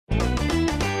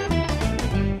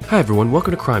Hi everyone,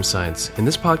 welcome to Crime Science. In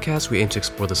this podcast, we aim to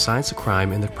explore the science of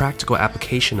crime and the practical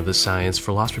application of the science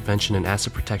for loss prevention and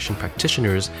asset protection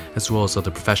practitioners, as well as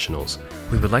other professionals.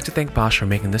 We would like to thank Bosch for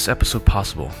making this episode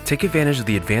possible. Take advantage of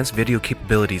the advanced video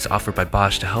capabilities offered by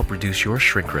Bosch to help reduce your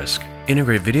shrink risk.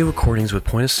 Integrate video recordings with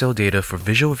point-of-sale data for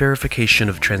visual verification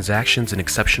of transactions and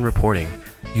exception reporting.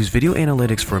 Use video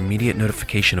analytics for immediate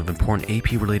notification of important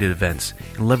AP-related events,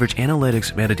 and leverage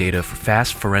analytics metadata for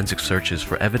fast forensic searches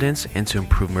for evidence and to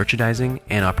improve merchandising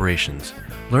and operations.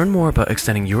 Learn more about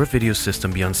extending your video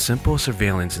system beyond simple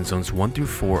surveillance in zones 1 through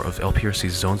 4 of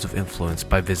LPRC's zones of influence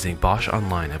by visiting Bosch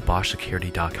online at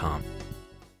boschsecurity.com.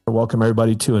 Welcome,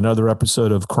 everybody, to another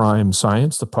episode of Crime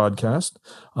Science, the podcast.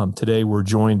 Today, we're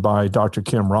joined by Dr.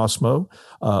 Kim Rossmo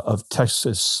of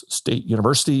Texas State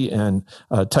University, and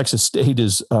Texas State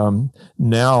is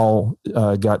now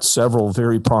got several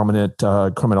very prominent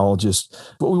criminologists.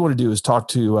 What we want to do is talk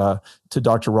to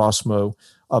Dr. Rossmo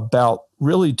about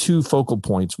really two focal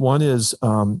points. One is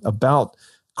about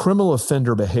criminal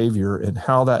offender behavior and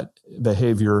how that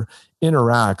behavior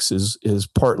interacts is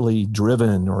partly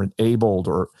driven or enabled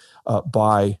or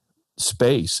by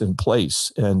space and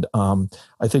place. And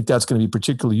I think that's going to be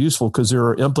particularly useful because there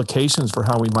are implications for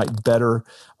how we might better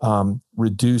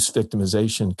reduce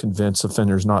victimization, convince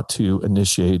offenders not to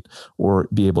initiate or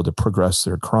be able to progress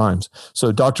their crimes.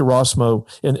 So Dr. Rossmo,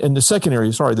 and the second area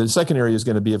is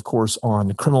going to be, of course,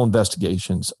 on criminal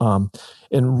investigations and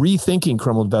rethinking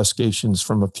criminal investigations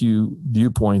from a few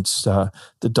viewpoints that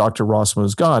Dr.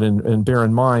 Rossmo's got. And bear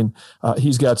in mind,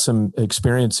 he's got some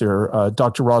experience here.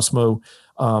 Dr. Rossmo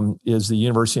is the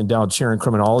University Endowed Chair in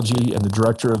Criminology and the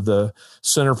director of the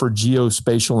Center for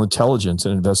Geospatial Intelligence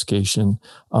and Investigation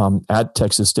at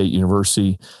Texas State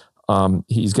University.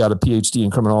 He's got a PhD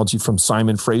in criminology from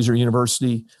Simon Fraser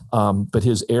University, but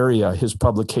his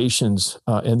publications,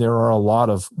 and there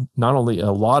are not only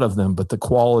a lot of them, but the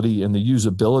quality and the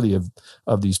usability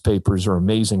of these papers are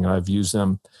amazing. I've used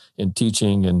them in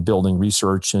teaching and building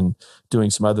research and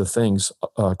doing some other things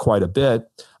quite a bit.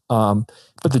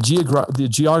 But the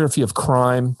geography of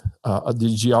crime,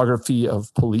 the geography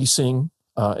of policing,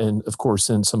 and of course,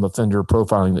 then some offender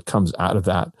profiling that comes out of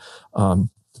that.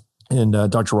 And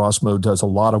Dr. Rossmo does a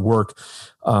lot of work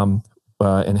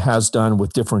and has done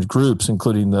with different groups,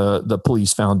 including the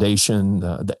Police Foundation,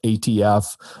 the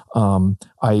ATF,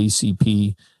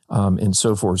 IACP, and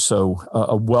so forth. So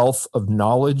a wealth of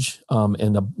knowledge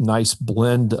and a nice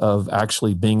blend of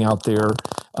actually being out there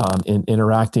and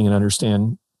interacting and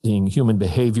understanding human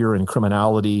behavior and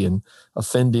criminality and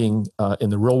offending in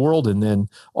the real world, and then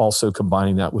also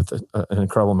combining that with an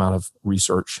incredible amount of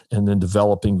research and then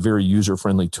developing very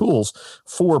user-friendly tools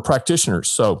for practitioners.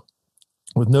 So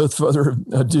with no further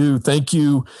ado, thank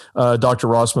you, Dr.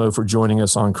 Rossmo, for joining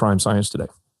us on Crime Science today.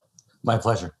 My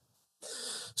pleasure.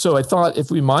 So I thought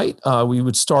if we might, we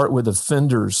would start with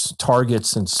offenders,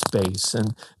 targets, and space.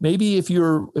 And maybe if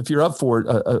you're up for it,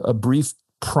 a brief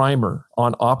primer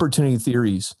on opportunity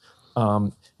theories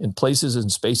in places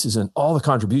and spaces and all the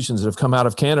contributions that have come out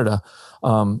of Canada,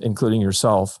 including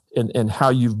yourself, and how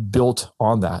you've built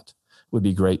on that would be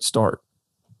a great start.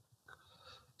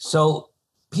 So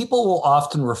people will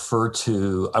often refer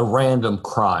to a random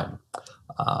crime,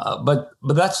 but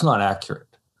that's not accurate.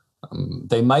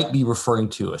 They might be referring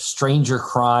to a stranger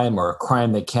crime or a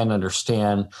crime they can't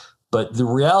understand, but the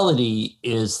reality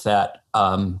is that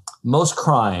most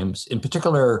crimes, in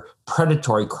particular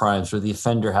predatory crimes where the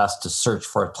offender has to search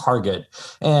for a target,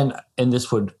 and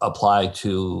this would apply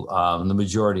to the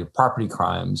majority of property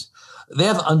crimes, they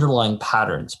have underlying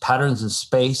patterns in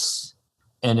space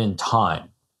and in time.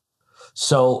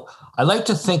 So I like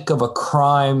to think of a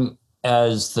crime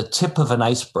as the tip of an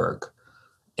iceberg,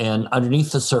 and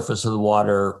underneath the surface of the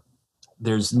water,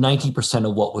 there's 90%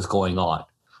 of what was going on.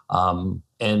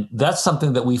 And that's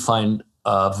something that we find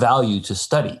value to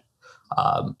study.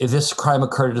 If this crime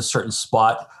occurred at a certain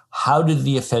spot, how did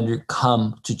the offender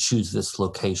come to choose this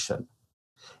location?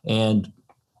 And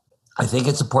I think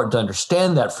it's important to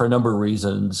understand that for a number of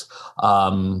reasons,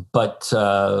 but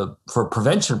for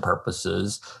prevention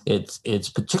purposes, it's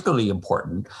particularly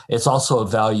important. It's also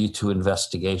of value to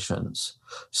investigations.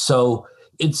 So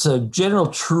it's a general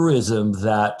truism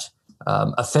that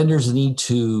offenders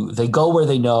they go where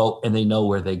they know and they know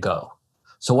where they go.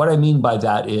 So what I mean by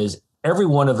that is every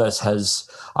one of us has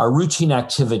our routine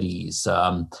activities,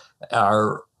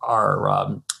 our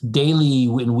daily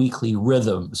and weekly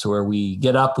rhythms where we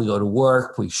get up, we go to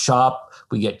work, we shop,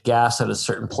 we get gas at a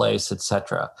certain place,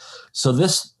 etc. So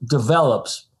this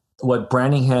develops what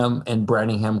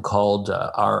Branningham called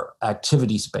our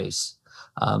activity space,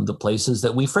 the places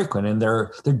that we frequent, and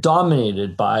they're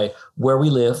dominated by where we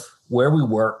live, where we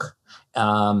work,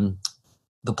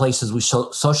 the places we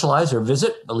socialize or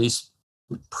visit, at least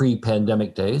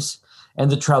pre-pandemic days, and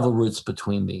the travel routes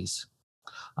between these.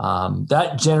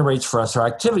 That generates for us our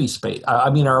activity space,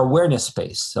 our awareness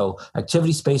space. So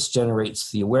activity space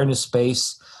generates the awareness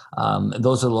space. And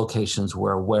those are the locations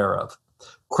we're aware of.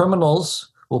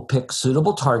 Criminals will pick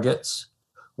suitable targets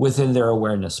within their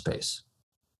awareness space.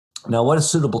 Now, what a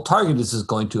suitable target is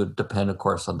going to depend, of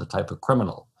course, on the type of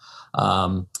criminal.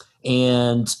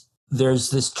 And there's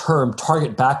this term,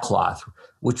 target backcloth,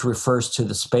 which refers to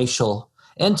the spatial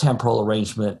and temporal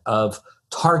arrangement of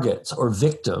targets or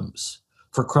victims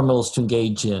for criminals to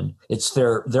engage in. It's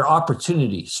their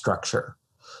opportunity structure.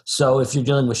 So if you're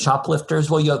dealing with shoplifters,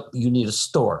 well, you need a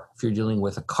store. If you're dealing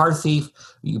with a car thief,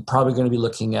 you're probably going to be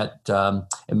looking at,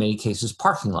 in many cases,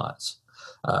 parking lots.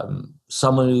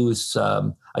 Someone who's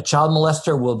a child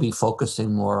molester will be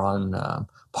focusing more on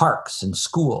parks and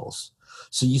schools.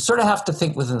 So you sort of have to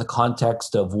think within the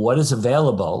context of what is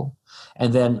available,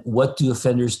 and then what do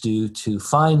offenders do to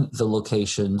find the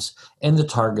locations and the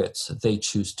targets that they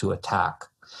choose to attack.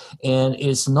 And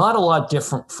it's not a lot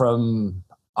different from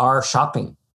our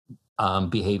shopping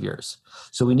behaviors.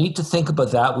 So we need to think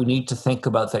about that. We need to think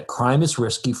about that crime is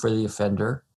risky for the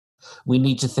offender. We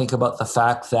need to think about the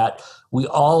fact that we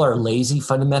all are lazy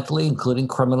fundamentally, including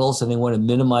criminals, and they want to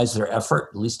minimize their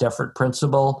effort, least effort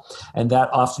principle. And that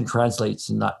often translates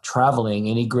in not traveling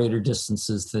any greater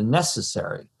distances than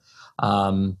necessary.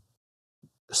 Some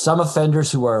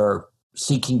offenders who are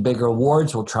seeking bigger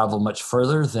awards will travel much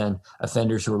further than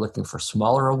offenders who are looking for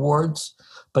smaller awards.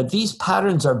 But these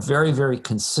patterns are very, very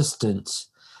consistent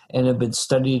and have been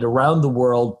studied around the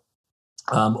world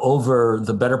over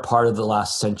the better part of the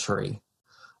last century.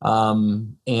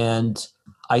 And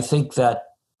I think that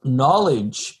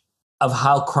knowledge of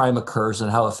how crime occurs and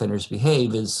how offenders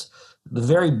behave is the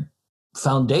very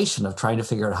foundation of trying to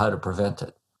figure out how to prevent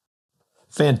it.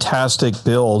 Fantastic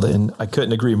build, and I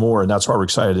couldn't agree more, and that's why we're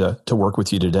excited to work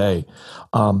with you today.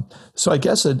 So I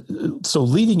guess, so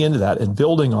leading into that and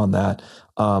building on that,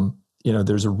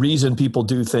 there's a reason people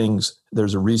do things.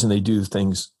 There's a reason they do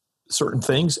things, certain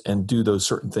things, and do those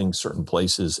certain things, certain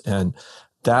places. And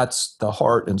that's the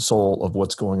heart and soul of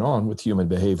what's going on with human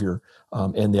behavior.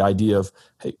 And the idea of,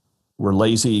 hey, we're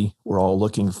lazy. We're all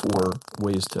looking for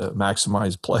ways to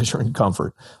maximize pleasure and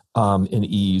comfort and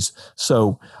ease.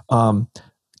 So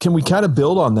can we kind of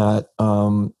build on that,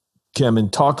 Kim,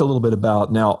 and talk a little bit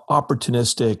about now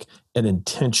opportunistic and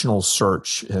intentional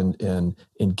search and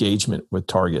engagement with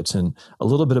targets, and a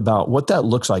little bit about what that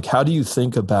looks like? How do you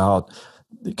think about,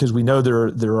 because we know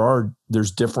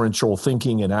there's differential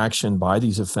thinking and action by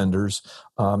these offenders,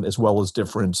 as well as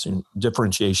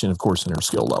differentiation, of course, in their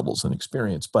skill levels and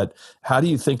experience. But how do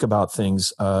you think about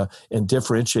things and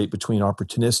differentiate between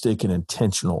opportunistic and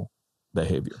intentional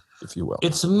behavior, if you will?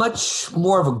 It's much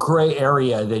more of a gray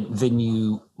area than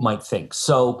you might think.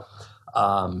 So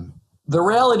the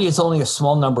reality is only a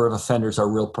small number of offenders are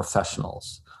real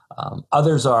professionals.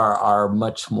 Others are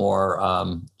much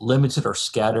more limited or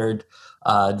scattered.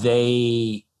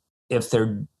 If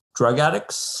they're drug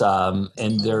addicts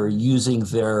and they're using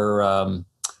their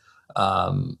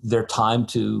time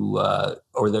to,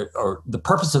 or the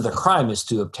purpose of their crime is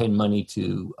to obtain money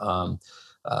to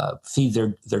feed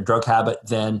their drug habit,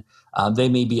 then they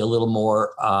may be a little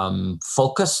more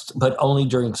focused, but only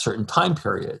during certain time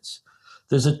periods.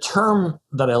 There's a term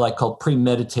that I like called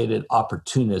premeditated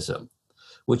opportunism,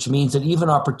 which means that even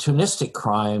opportunistic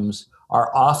crimes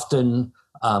are often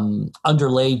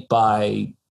underlaid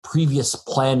by previous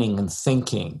planning and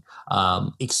thinking,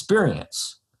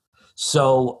 experience.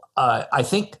 So I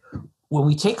think when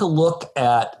we take a look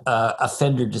at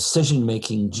offender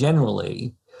decision-making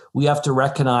generally, we have to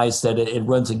recognize that it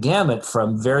runs a gamut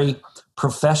from very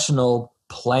professional,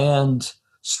 planned,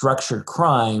 structured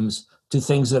crimes to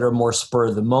things that are more spur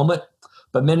of the moment.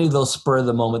 But many of those spur of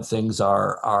the moment things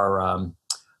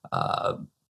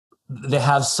they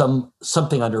have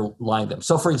something underlying them.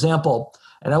 So, for example,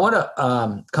 and I want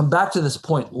to come back to this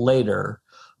point later,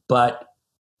 but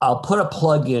I'll put a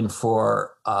plug in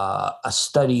for a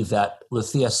study that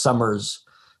Luthia Summers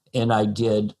and I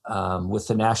did with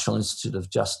the National Institute of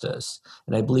Justice.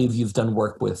 And I believe you've done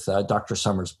work with Dr.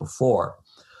 Summers before.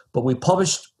 But we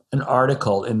published an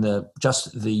article in the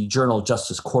journal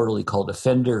Justice Quarterly called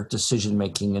Offender Decision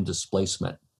Making and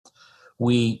Displacement.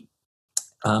 We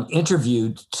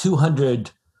interviewed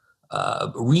 200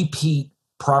 repeat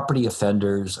property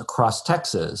offenders across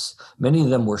Texas. Many of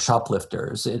them were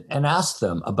shoplifters, and asked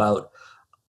them about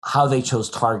how they chose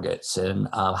targets and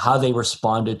how they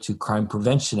responded to crime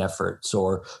prevention efforts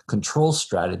or control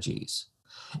strategies.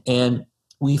 And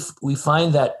we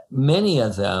find that many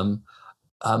of them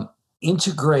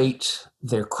integrate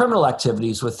their criminal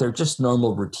activities with their just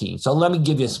normal routine. So let me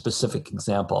give you a specific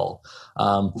example.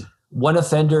 One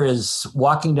offender is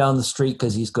walking down the street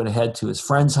because he's going to head to his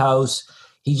friend's house.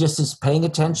 He just is paying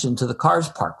attention to the cars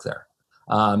parked there.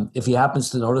 If he happens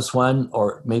to notice one,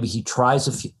 or maybe he tries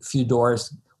a few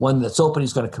doors, one that's open,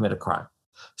 he's going to commit a crime.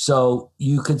 So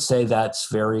you could say that's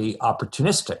very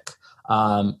opportunistic,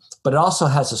 but it also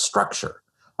has a structure.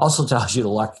 Also tells you to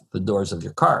lock the doors of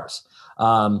your cars,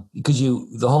 because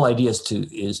the whole idea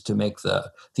is to make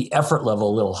the effort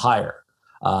level a little higher.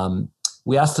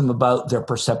 We asked them about their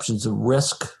perceptions of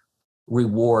risk,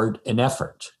 reward, and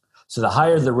effort. So the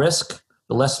higher the risk,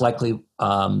 the less likely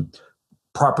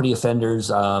property offenders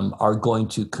are going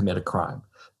to commit a crime.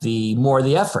 The more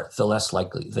the effort, the less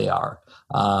likely they are.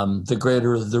 The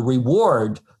greater the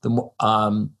reward, the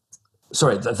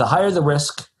higher the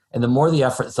risk and the more the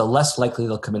effort, the less likely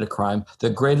they'll commit a crime. The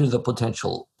greater the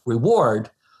potential reward,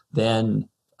 then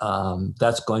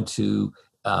that's going to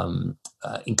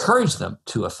encourage them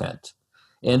to offend.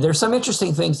 And there's some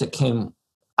interesting things that came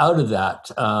out of that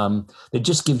that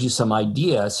just gives you some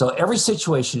idea. So every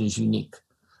situation is unique.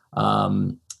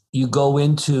 You go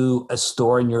into a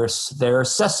store and they're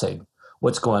assessing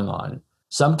what's going on.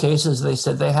 Some cases, they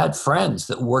said they had friends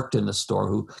that worked in the store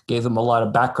who gave them a lot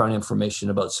of background information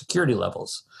about security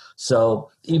levels. So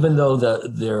even though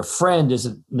their friend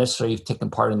isn't necessarily taking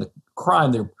part in the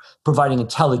crime, they're providing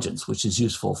intelligence, which is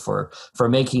useful for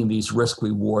making these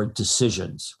risk-reward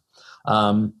decisions.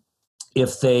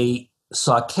 If they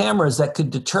saw cameras, that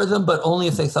could deter them, but only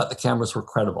if they thought the cameras were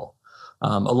credible.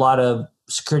 A lot of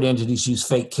security entities use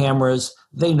fake cameras.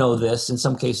 They know this. In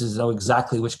some cases, they know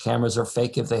exactly which cameras are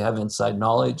fake if they have inside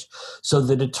knowledge. So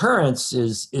the deterrence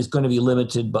is going to be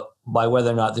limited by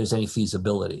whether or not there's any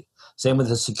feasibility. Same with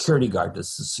the security guard.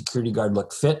 Does the security guard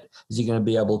look fit? Is he going to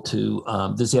be able to,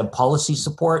 does he have policy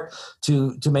support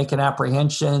to make an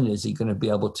apprehension? Is he going to be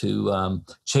able to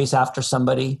chase after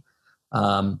somebody?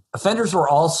 Offenders were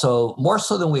also, more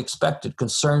so than we expected,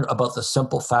 concerned about the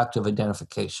simple fact of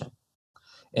identification.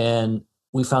 And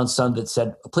we found some that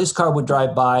said a police car would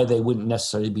drive by, they wouldn't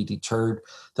necessarily be deterred.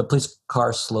 The police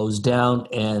car slows down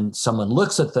and someone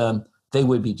looks at them, they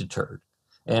would be deterred.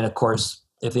 And of course,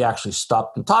 if they actually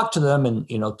stopped and talked to them and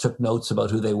took notes about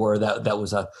who they were, that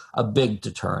was a big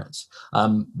deterrence,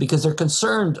 because they're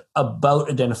concerned about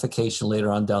identification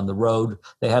later on down the road.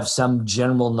 They have some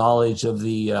general knowledge of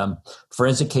the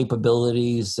forensic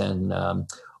capabilities and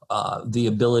the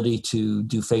ability to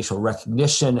do facial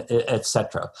recognition, et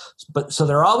cetera. So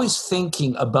they're always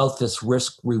thinking about this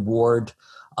risk, reward,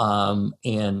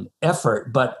 and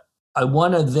effort. But I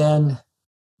want to then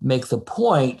make the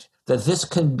point that this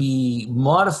can be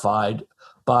modified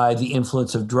by the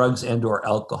influence of drugs and or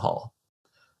alcohol.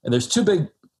 And there's two big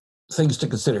things to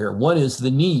consider here. One is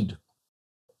the need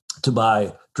to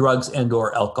buy drugs and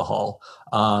or alcohol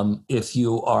if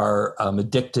you are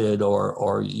addicted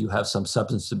or you have some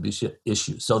substance abuse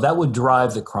issues. So that would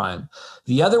drive the crime.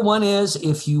 The other one is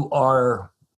if you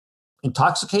are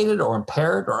intoxicated or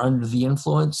impaired or under the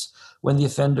influence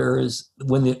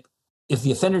if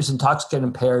the offender is intoxicated,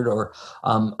 impaired, or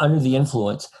under the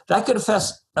influence, that could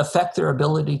affect their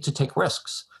ability to take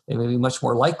risks. They may be much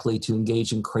more likely to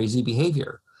engage in crazy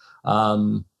behavior.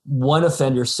 One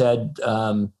offender said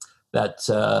that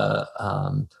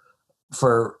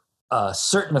for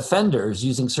certain offenders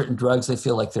using certain drugs, they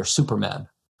feel like they're Superman.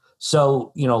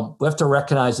 So, we have to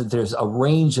recognize that there's a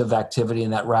range of activity,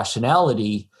 and that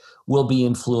rationality will be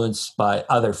influenced by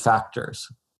other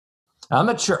factors. I'm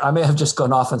not sure. I may have just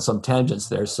gone off on some tangents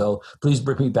there, so please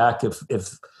bring me back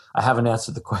if I haven't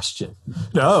answered the question.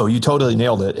 No, you totally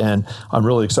nailed it, and I'm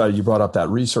really excited you brought up that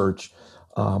research,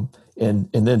 and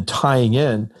then tying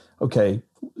in. Okay,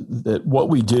 that what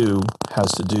we do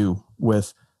has to do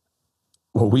with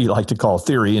what we like to call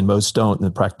theory, and most don't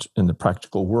in the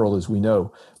practical world, as we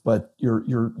know. But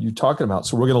you're talking about.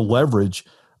 So we're going to leverage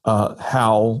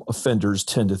how offenders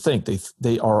tend to think.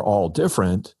 They are all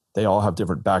different. They all have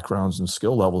different backgrounds and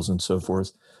skill levels and so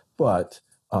forth, but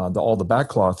all the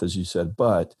backcloth, as you said.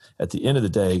 But at the end of the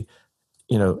day,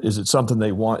 is it something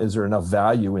they want? Is there enough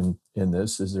value in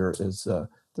this? Is the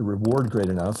reward great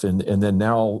enough? And then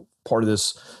now part of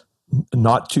this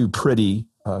not too pretty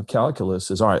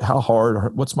calculus is, all right, how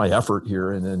hard? What's my effort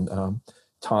here? And then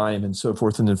time and so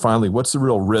forth. And then finally, what's the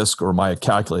real risk or my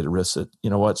calculated risk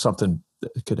that something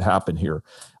could happen here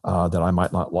that I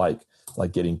might not like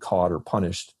getting caught or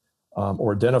punished.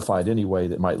 Or identified any way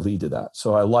that might lead to that.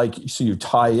 So you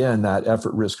tie in that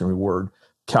effort, risk, and reward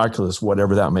calculus,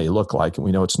 whatever that may look like. And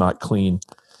we know it's not clean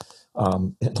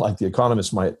and like the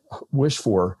economists might wish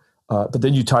for. But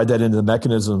then you tie that into the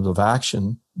mechanisms of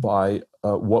action by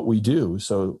what we do.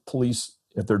 So police,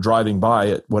 if they're driving by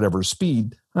at whatever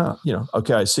speed,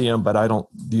 okay, I see them, but I don't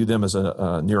view them as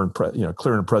a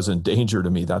clear and present danger to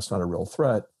me. That's not a real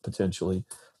threat, potentially.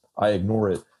 I ignore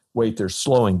it. Wait, they're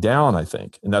slowing down, I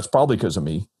think. And that's probably because of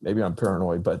me. Maybe I'm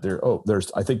paranoid, but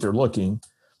I think they're looking.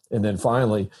 And then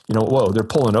finally, whoa, they're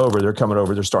pulling over, they're coming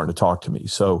over, they're starting to talk to me.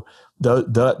 So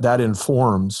that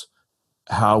informs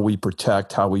how we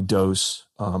protect, how we dose,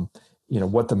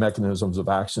 what the mechanisms of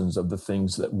actions of the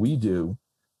things that we do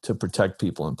to protect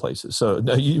people in places. So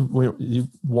no, you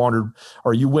wandered,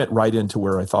 or you went right into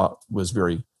where I thought was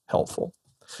very helpful.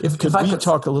 Could we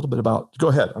talk a little bit about, go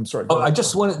ahead. I'm sorry. I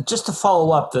just wanted to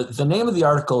follow up. The name of the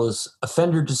article is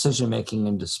Offender Decision-Making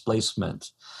and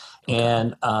Displacement.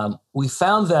 And we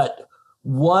found that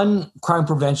one crime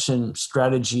prevention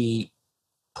strategy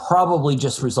probably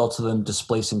just results in them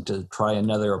displacing to try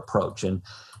another approach. And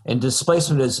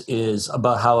displacement is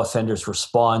about how offenders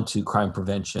respond to crime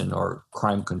prevention or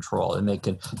crime control. And they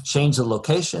can change the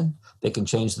location, they can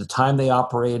change the time they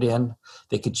operate in,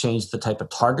 they could change the type of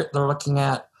target they're looking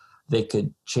at, they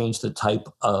could change the type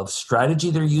of strategy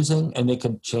they're using, and they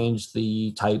could change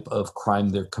the type of crime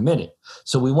they're committing.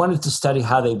 So we wanted to study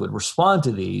how they would respond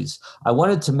to these. I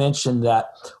wanted to mention that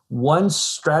one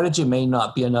strategy may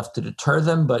not be enough to deter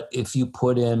them, but if you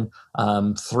put in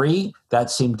 3,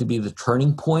 that seemed to be the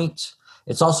turning point.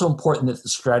 It's also important that the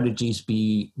strategies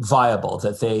be viable,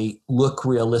 that they look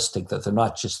realistic, that they're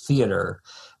not just theater,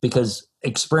 because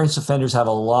experienced offenders have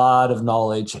a lot of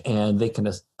knowledge and they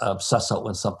can suss out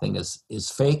when something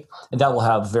is fake, and that will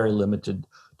have very limited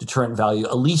deterrent value,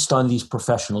 at least on these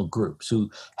professional groups who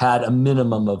had a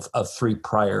minimum of 3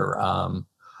 prior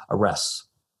arrests.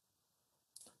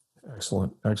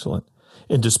 Excellent.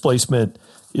 And displacement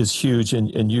is huge,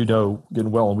 and good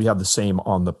well, and we have the same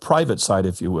on the private side,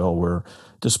 if you will, where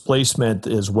displacement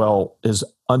is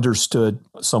understood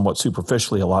somewhat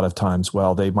superficially a lot of times.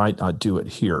 Well, they might not do it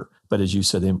here, but as you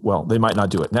said, they might not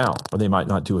do it now, or they might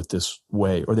not do it this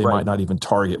way, or they might not even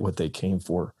target what they came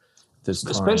for this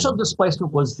time. Spatial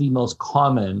displacement was the most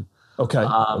common. Okay.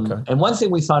 And one thing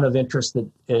we found of interest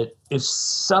that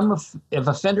if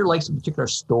offender likes a particular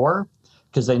store,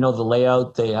 because they know the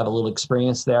layout, they have a little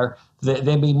experience there,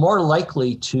 they'd be more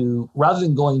likely to, rather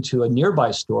than going to a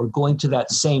nearby store, going to that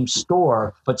same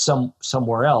store, but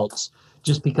somewhere else,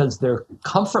 just because their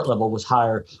comfort level was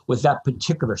higher with that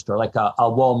particular store, like a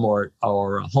Walmart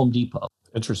or a Home Depot.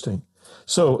 Interesting.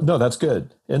 So, no, that's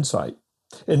good insight.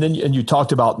 And then you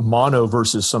talked about mono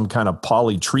versus some kind of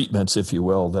poly treatments, if you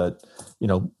will, that,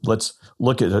 let's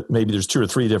look at it. Maybe there's 2 or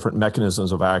 3 different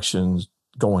mechanisms of actions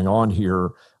going on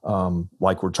here,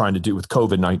 like we're trying to do with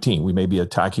COVID-19. We may be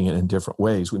attacking it in different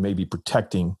ways. We may be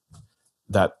protecting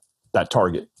that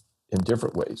target in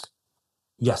different ways.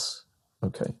 Yes.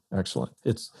 Okay, excellent.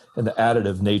 And the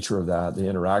additive nature of that, the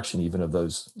interaction even of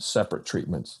those separate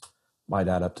treatments might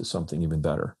add up to something even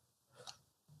better.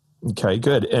 Okay,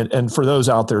 good. And for those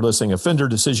out there listening, offender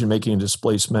decision-making and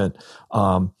displacement,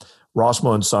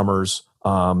 Rossmo and Summers,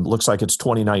 looks like it's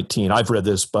 2019. I've read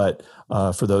this, but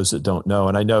for those that don't know,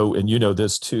 and I know, and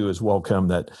this too as well, Kim,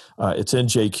 that it's in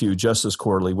JQ, Justice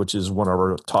Quarterly, which is one of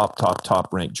our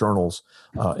top ranked journals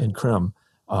in crim.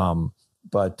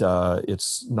 But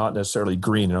it's not necessarily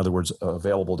green. In other words,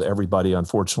 available to everybody.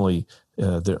 Unfortunately,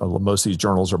 most of these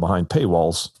journals are behind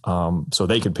paywalls, so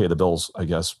they can pay the bills, I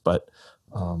guess. But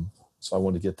so I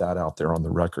wanted to get that out there on the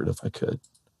record if I could.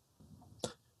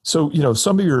 So,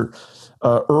 some of your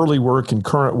early work and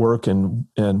current work and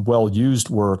well-used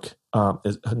work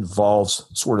involves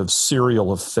sort of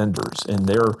serial offenders and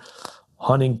their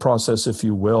hunting process, if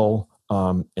you will,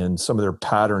 and some of their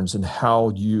patterns and how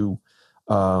you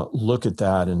look at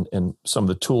that and some of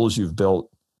the tools you've built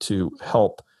to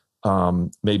help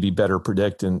maybe better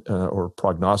predict or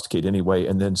prognosticate anyway,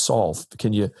 and then solve.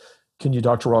 Can you,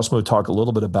 Dr. Rossmo, talk a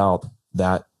little bit about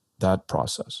that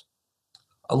process?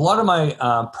 A lot of my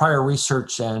prior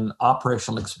research and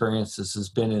operational experiences has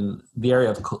been in the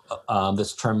area of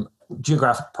this term,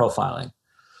 geographic profiling.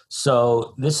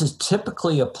 So this is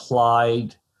typically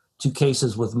applied to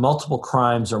cases with multiple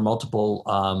crimes or multiple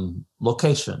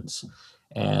locations.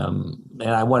 And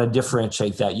I want to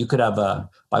differentiate that. You could have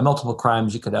by multiple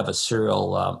crimes, you could have a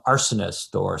serial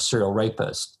arsonist or a serial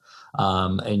rapist.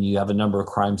 And you have a number of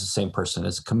crimes the same person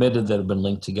has committed that have been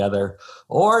linked together.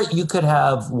 Or you could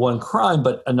have one crime,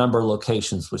 but a number of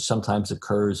locations, which sometimes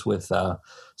occurs with,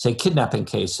 say, kidnapping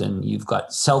case, and you've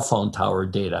got cell phone tower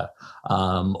data,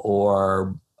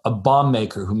 or a bomb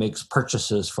maker who makes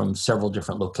purchases from several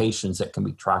different locations that can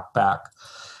be tracked back.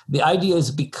 The idea is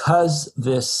because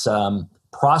this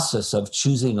process of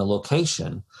choosing a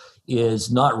location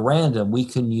is not random, we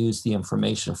can use the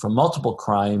information from multiple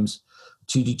crimes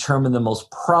to determine the most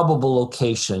probable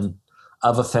location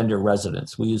of offender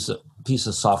residence. We use a piece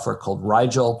of software called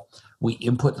Rigel. We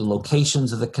input the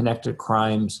locations of the connected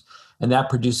crimes, and that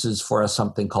produces for us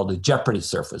something called a Jeopardy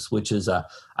surface, which is a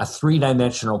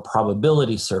three-dimensional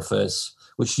probability surface,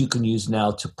 which you can use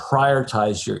now to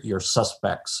prioritize your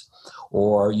suspects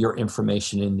or your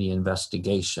information in the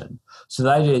investigation. So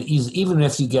the idea is even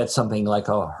if you get something like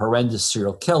a horrendous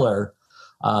serial killer,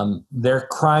 their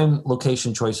crime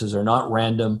location choices are not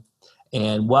random.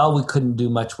 And while we couldn't do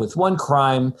much with one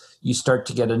crime, you start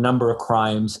to get a number of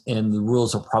crimes, and the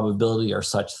rules of probability are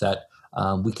such that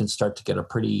we can start to get a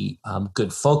pretty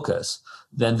good focus.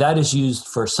 Then that is used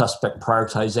for suspect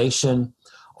prioritization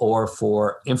or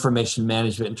for information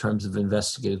management in terms of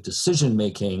investigative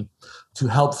decision-making to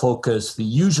help focus the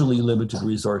usually limited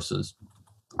resources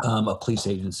a police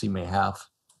agency may have.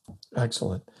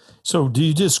 Excellent. So do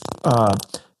you just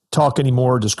talk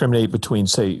anymore, discriminate between,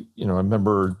 say, I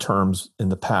remember terms in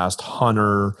the past,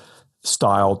 hunter,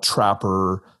 style,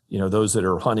 trapper, those that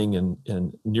are hunting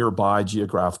in nearby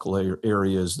geographical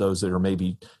areas, those that are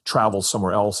maybe travel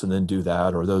somewhere else and then do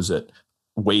that, or those that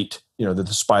wait,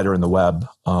 the spider in the web.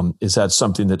 Is that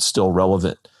something that's still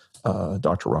relevant,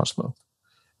 Dr. Rossmo?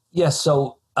 Yes.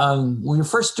 So when we were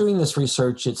first doing this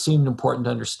research, it seemed important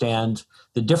to understand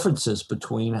the differences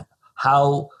between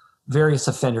how various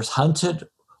offenders hunted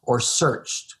or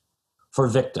searched for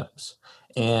victims.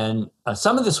 And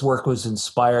some of this work was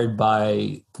inspired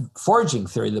by foraging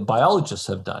theory that biologists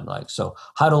have done. So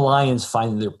how do lions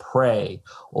find their prey?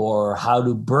 Or how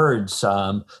do birds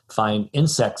find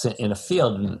insects in a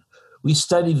field? And we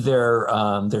studied their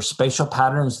spatial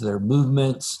patterns, their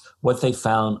movements, what they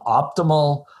found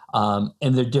optimal,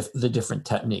 and the different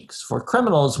techniques. For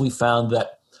criminals, we found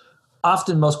that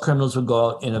often most criminals would go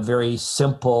out in a very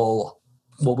simple,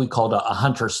 what we called a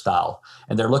hunter style.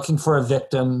 And they're looking for a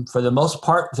victim. For the most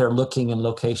part, they're looking in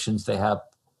locations they have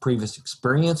previous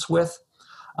experience with.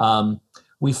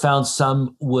 We found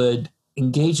some would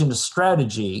engage in a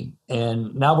strategy,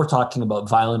 and now we're talking about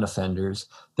violent offenders,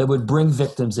 that would bring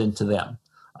victims into them.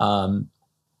 And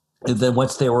then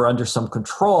once they were under some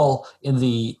control in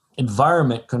the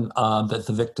environment that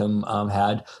the victim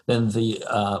had, then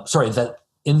that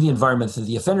in the environment that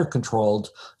the offender controlled,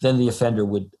 then the offender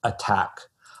would attack.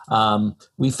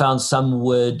 We found some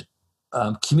would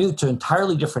commute to an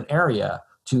entirely different area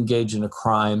to engage in a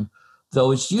crime,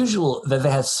 though it's usual that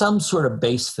they had some sort of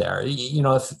base there.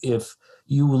 If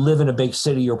you live in a big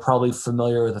city, you're probably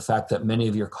familiar with the fact that many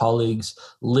of your colleagues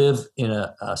live in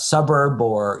a suburb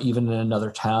or even in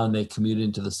another town. They commute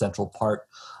into the central part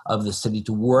of the city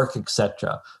to work,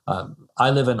 etc. I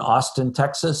live in Austin,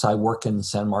 Texas. I work in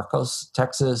San Marcos,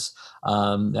 Texas.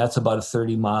 That's about a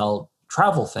 30-mile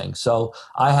travel thing. So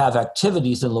I have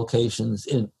activities and locations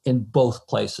in both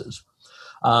places.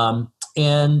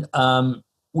 And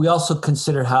we also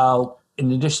consider how,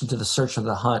 in addition to the search or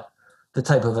the hunt, the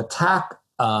type of attack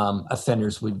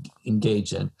offenders would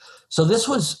engage in. So this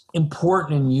was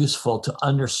important and useful to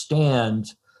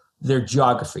understand their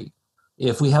geography.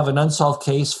 If we have an unsolved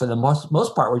case, for the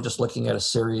most part, we're just looking at a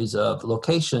series of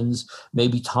locations,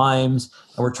 maybe times,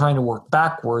 and we're trying to work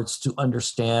backwards to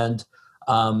understand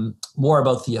more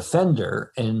about the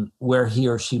offender and where he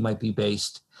or she might be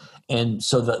based. And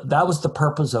so that was the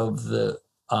purpose of the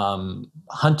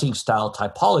hunting style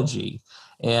typology.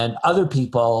 And other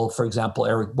people, for example,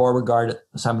 Eric Beauregard at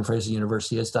Simon Fraser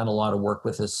University has done a lot of work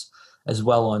with this as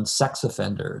well on sex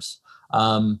offenders.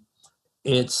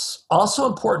 It's also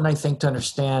important, I think, to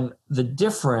understand the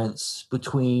difference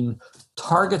between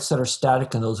targets that are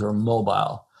static and those that are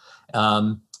mobile.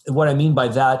 What I mean by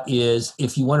that is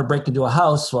if you want to break into a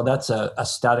house, well, that's a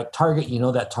static target.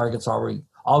 That target's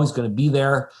always going to be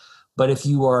there. But if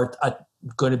you are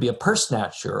going to be a purse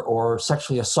snatcher or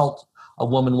sexually assault a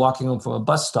woman walking home from a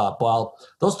bus stop, well,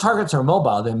 those targets are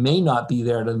mobile. They may not be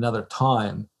there at another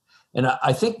time. And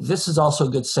I think this is also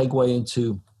a good segue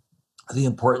into the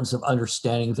importance of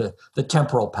understanding the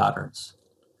temporal patterns.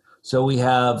 So we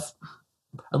have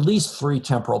at least 3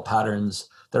 temporal patterns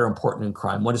that are important in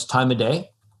crime. One is time of day.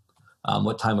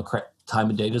 What time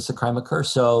of day does the crime occur?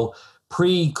 So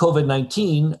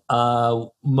pre-COVID-19,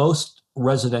 most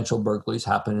residential burglaries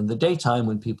happen in the daytime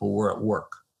when people were at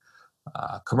work.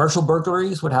 Commercial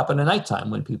burglaries would happen at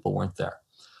nighttime when people weren't there.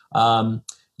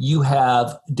 You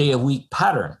have day-of-week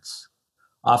patterns,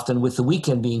 often with the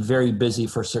weekend being very busy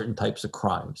for certain types of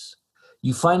crimes.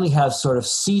 You finally have sort of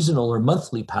seasonal or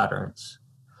monthly patterns,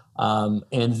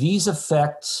 and these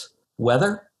affect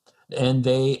weather, and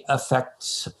they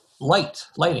affect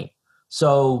lighting.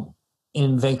 So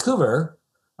in Vancouver,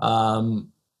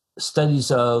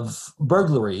 studies of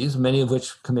burglaries, many of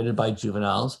which committed by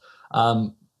juveniles,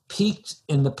 peaked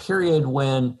in the period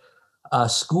when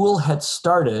school had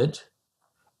started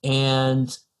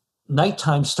and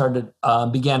nighttime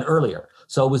began earlier.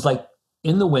 So it was like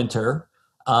in the winter,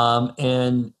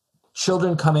 and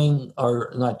children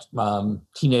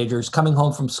teenagers coming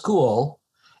home from school,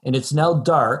 and it's now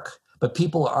dark, but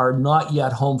people are not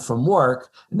yet home from work,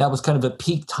 and that was kind of a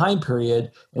peak time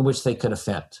period in which they could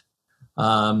offend.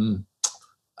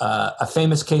 A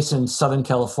famous case in Southern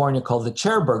California called the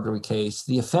chair burglary case,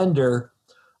 the offender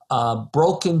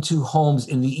broke into homes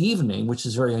in the evening, which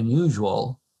is very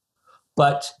unusual,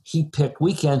 but he picked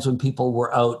weekends when people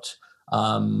were out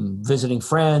visiting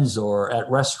friends or at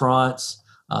restaurants.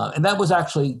 And that was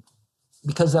actually,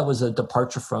 because that was a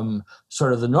departure from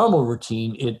sort of the normal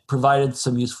routine, it provided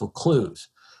some useful clues.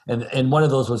 And one of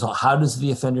those was, how does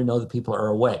the offender know that people are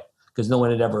away? Because no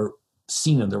one had ever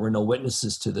seen him. There were no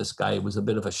witnesses to this guy. It was a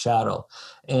bit of a shadow.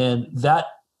 And that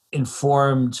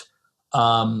informed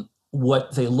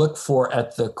what they looked for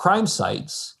at the crime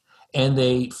sites. And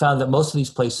they found that most of these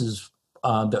places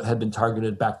that had been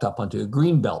targeted backed up onto a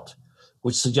green belt,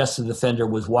 which suggested the offender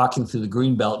was walking through the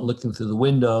green belt, looking through the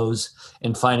windows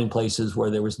and finding places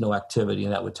where there was no activity,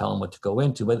 and that would tell him what to go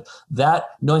into. But that,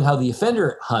 knowing how the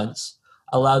offender hunts,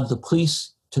 allowed the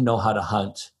police to know how to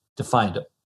hunt to find him.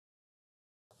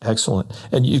 Excellent.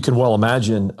 And you can well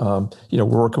imagine, we're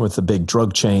working with the big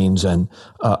drug chains and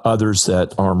others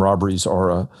that armed robberies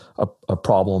are a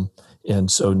problem.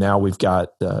 And so now we've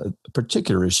got a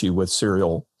particular issue with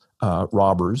serial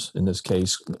robbers. In this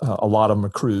case, a lot of them are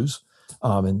crews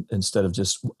instead of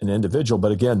just an individual.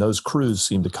 But again, those crews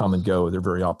seem to come and go. They're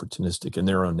very opportunistic in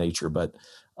their own nature. But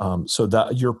so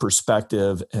that your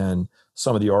perspective and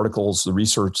some of the articles, the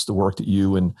research, the work that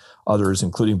you and others,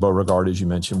 including Beauregard, as you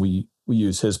mentioned, we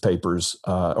use his papers,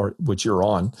 or which you're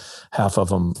on, half of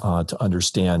them, to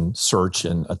understand search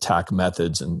and attack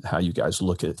methods and how you guys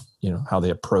look at, how they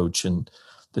approach and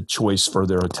the choice for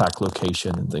their attack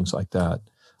location and things like that.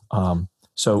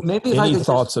 So maybe any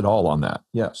thoughts at all on that?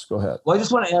 Yes, go ahead. Well, I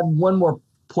just want to add one more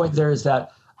point there, is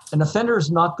that an offender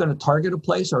is not going to target a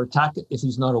place or attack it if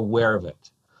he's not aware of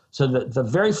it. So the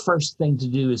very first thing to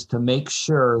do is to make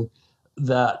sure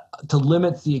that to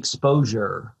limit the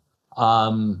exposure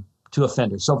to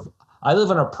offenders. So I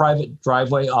live on a private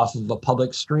driveway off of a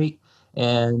public street,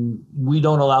 and we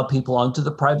don't allow people onto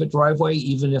the private driveway,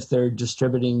 even if they're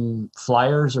distributing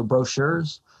flyers or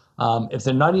brochures. If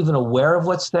they're not even aware of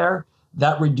what's there,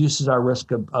 that reduces our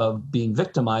risk of being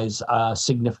victimized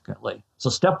significantly. So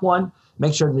step one,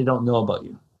 make sure they don't know about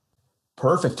you.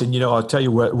 Perfect. And, I'll tell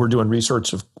you what, we're doing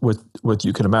research with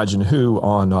You Can Imagine Who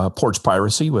on porch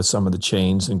piracy with some of the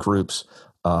chains and groups.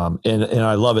 And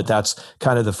I love it. That's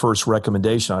kind of the first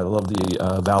recommendation. I love the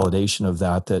validation of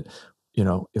that,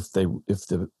 if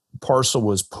the parcel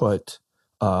was put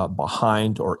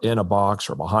behind or in a box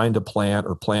or behind a plant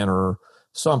or planter,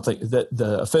 something that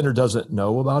the offender doesn't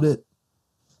know about it,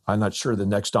 I'm not sure the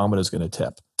next domino is going to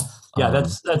tip. Yeah,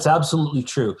 that's absolutely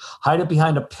true. Hide it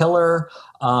behind a pillar.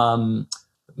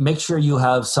 Make sure you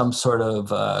have some sort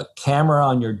of camera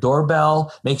on your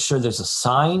doorbell. Make sure there's a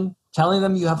sign telling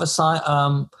them you have a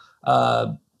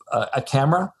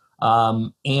camera.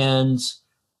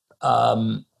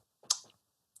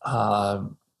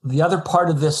 The other part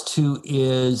of this too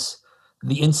is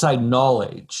the inside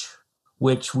knowledge,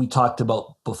 which we talked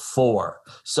about before.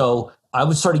 So I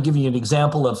was sort of giving you an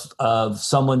example of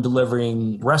someone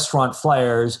delivering restaurant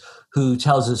flyers who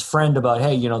tells his friend about,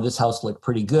 hey, this house looked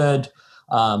pretty good.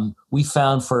 We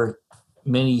found for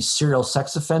many serial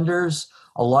sex offenders,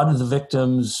 a lot of the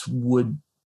victims wouldn't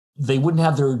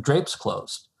have their drapes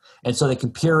closed. And so they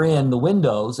can peer in the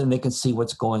windows and they can see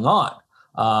what's going on.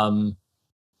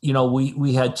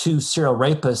 We had two serial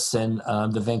rapists in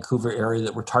the Vancouver area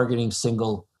that were targeting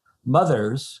single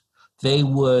mothers.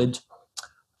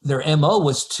 Their MO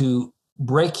was to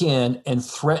break in and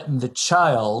threaten the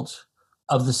child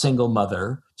of the single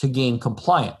mother to gain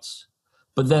compliance.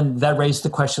 But then that raised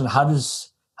the question, how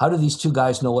do these two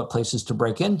guys know what places to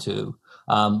break into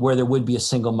where there would be a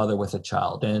single mother with a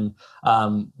child? And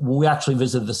when we actually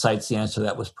visited the sites, the answer to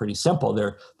that was pretty simple.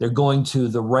 They're going to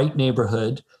the right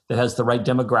neighborhood that has the right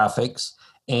demographics,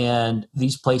 and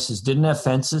these places didn't have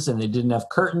fences and they didn't have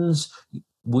curtains.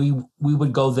 We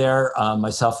would go there,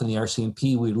 myself and the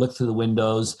RCMP, we'd look through the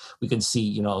windows, we can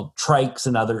see, trikes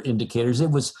and other indicators. It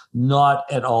was not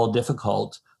at all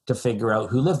difficult to figure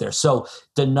out who lived there. So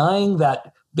denying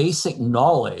that basic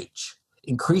knowledge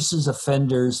increases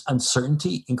offenders'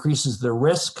 uncertainty, increases their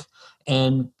risk,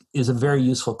 and is a very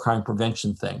useful crime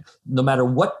prevention thing, no matter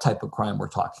what type of crime we're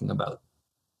talking about.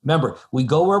 Remember, we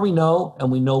go where we know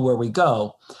and we know where we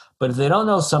go. But if they don't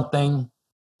know something,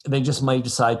 they just might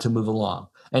decide to move along.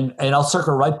 And I'll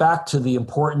circle right back to the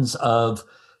importance of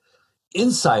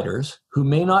insiders who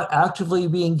may not actively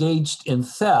be engaged in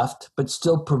theft, but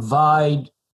still provide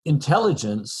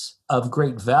intelligence of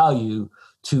great value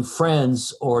to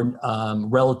friends or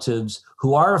relatives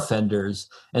who are offenders,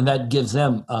 and that gives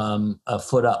them a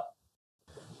foot up.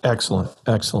 Excellent.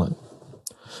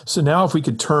 So now if we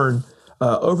could turn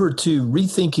over to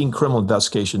rethinking criminal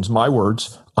investigations, my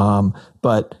words,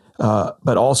 but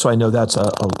also I know that's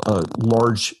a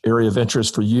large area of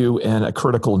interest for you and a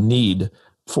critical need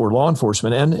for law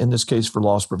enforcement, and in this case for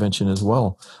loss prevention as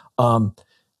well.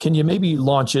 Can you maybe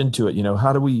launch into it?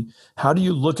 How do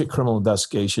you look at criminal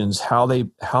investigations? How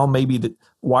do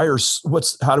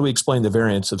we explain the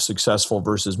variance of successful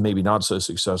versus maybe not so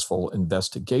successful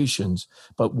investigations?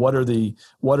 But what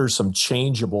are some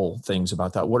changeable things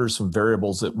about that? What are some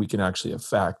variables that we can actually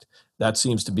affect? That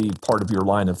seems to be part of your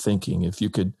line of thinking. If you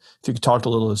could talk a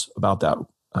little about that,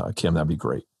 Kim, that'd be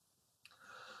great.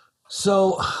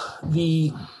 So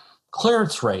the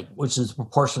clearance rate, which is the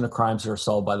proportion of crimes that are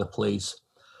solved by the police,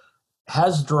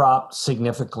 has dropped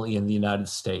significantly in the United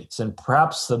States. And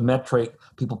perhaps the metric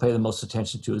people pay the most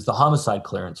attention to is the homicide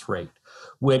clearance rate,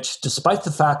 which, despite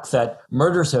the fact that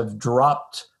murders have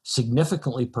dropped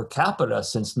significantly per capita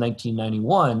since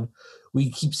 1991,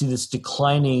 we keep seeing this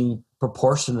declining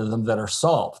proportion of them that are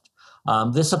solved.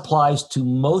 This applies to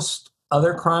most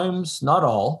other crimes, not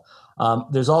all.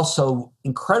 There's also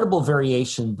incredible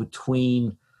variation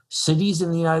between cities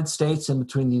in the United States and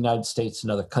between the United States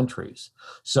and other countries.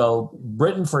 So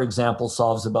Britain, for example,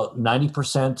 solves about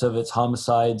 90% of its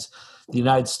homicides. The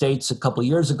United States a couple of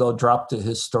years ago dropped to a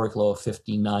historic low of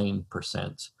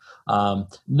 59%.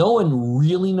 No one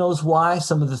really knows why.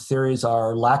 Some of the theories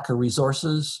are lack of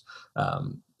resources,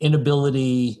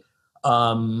 inability,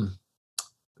 the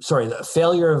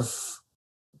failure of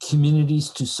communities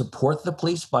to support the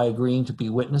police by agreeing to be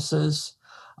witnesses.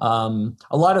 A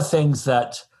lot of things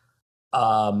that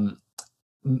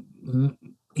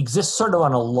exist sort of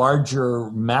on a larger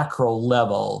macro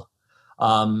level.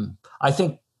 I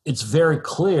think it's very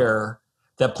clear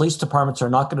that police departments are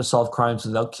not going to solve crimes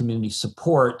without community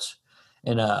support.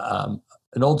 And an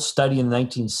old study in the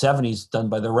 1970s done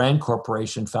by the Rand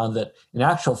Corporation found that in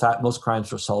actual fact, most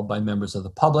crimes were solved by members of the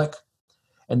public.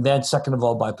 And then second of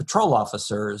all, by patrol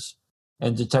officers,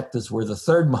 and detectives were the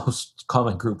third most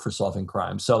common group for solving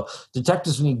crimes. So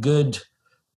detectives need good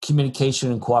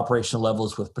communication and cooperation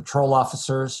levels with patrol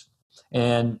officers,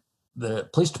 and the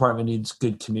police department needs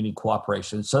good community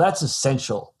cooperation. So that's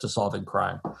essential to solving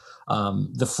crime.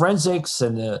 The forensics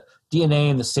and the DNA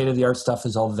and the state-of-the-art stuff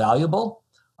is all valuable.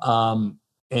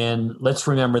 And let's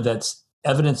remember that's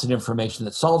evidence and information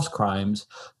that solves crimes,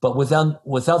 but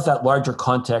without that larger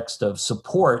context of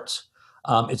support,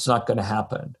 it's not going to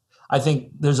happen. I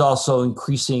think there's also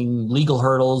increasing legal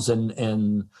hurdles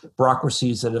and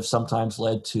bureaucracies that have sometimes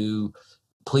led to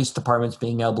police departments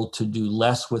being able to do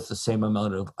less with the same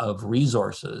amount of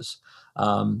resources.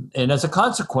 And as a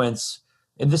consequence,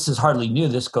 and this is hardly new,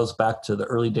 this goes back to the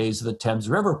early days of the Thames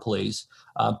River Police,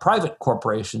 private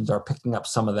corporations are picking up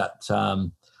some of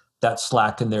that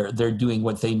slack, and they're doing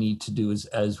what they need to do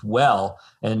as well.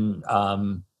 And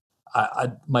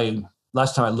my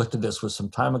last time I looked at this was some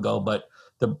time ago, but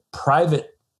the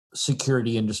private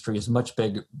security industry is much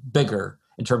bigger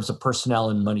in terms of personnel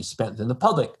and money spent than the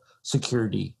public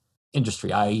security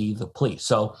industry, i.e. the police.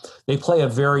 So they play a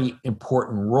very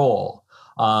important role.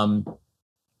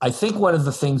 I think one of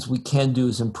the things we can do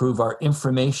is improve our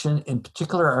information, in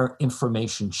particular our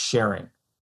information sharing.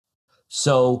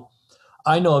 So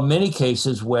I know of many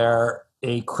cases where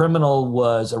a criminal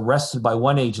was arrested by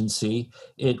one agency.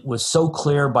 It was so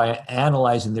clear by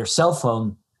analyzing their cell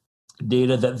phone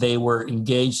data that they were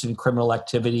engaged in criminal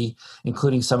activity,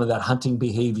 including some of that hunting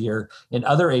behavior in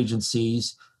other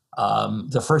agencies.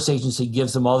 The first agency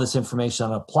gives them all this information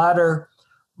on a platter,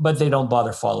 but they don't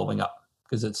bother following up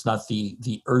because it's not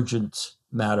the urgent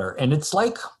matter. And it's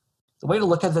like, the way to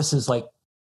look at this is like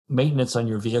maintenance on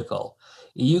your vehicle.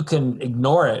 You can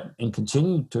ignore it and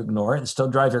continue to ignore it and still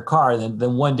drive your car,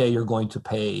 then one day you're going to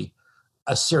pay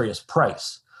a serious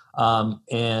price.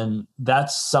 And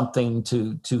that's something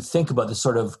to think about, the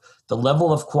sort of the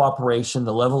level of cooperation,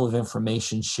 the level of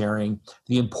information sharing,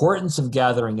 the importance of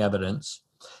gathering evidence.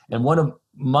 And one of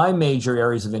my major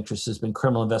areas of interest has been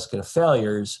criminal investigative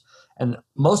failures. And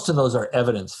most of those are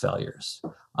evidence failures,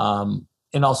 and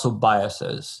also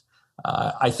biases.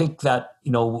 I think that,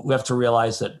 we have to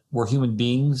realize that we're human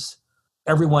beings.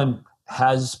 Everyone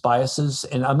has biases,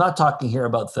 and I'm not talking here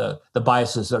about the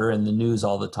biases that are in the news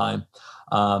all the time.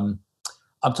 I'm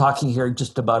talking here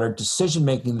just about our decision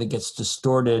making that gets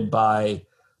distorted by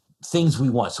things we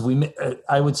want. So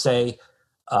I would say,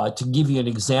 to give you an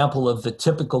example of the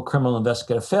typical criminal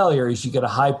investigative failure, is you get a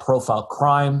high profile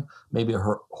crime, maybe a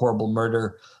horrible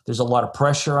murder. There's a lot of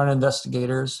pressure on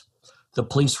investigators. The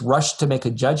police rush to make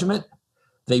a judgment.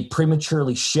 They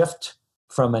prematurely shift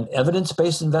from an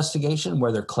evidence-based investigation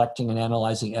where they're collecting and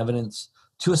analyzing evidence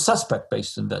to a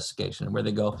suspect-based investigation where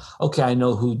they go, okay, I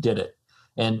know who did it.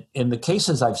 And in the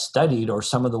cases I've studied, or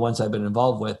some of the ones I've been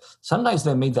involved with, sometimes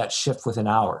they made that shift within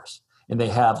hours and they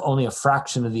have only a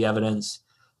fraction of the evidence.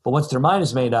 But once their mind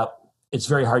is made up, it's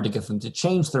very hard to get them to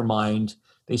change their mind.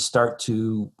 They start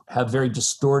to have very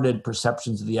distorted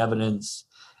perceptions of the evidence,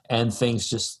 and things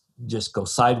just go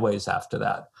sideways after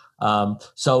that.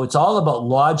 So it's all about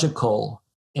logical,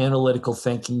 analytical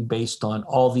thinking based on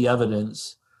all the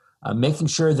evidence, making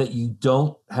sure that you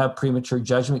don't have premature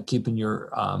judgment, keeping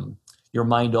your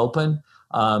mind open,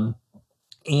 and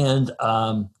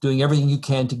doing everything you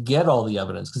can to get all the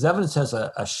evidence, because evidence has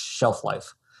a shelf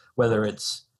life, whether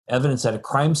it's evidence at a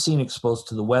crime scene exposed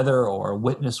to the weather or a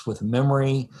witness with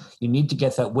memory. You need to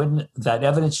get that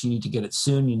evidence. You need to get it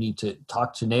soon. You need to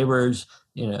talk to neighbors,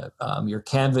 your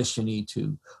canvas. You need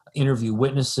to interview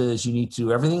witnesses. You need to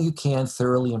do everything you can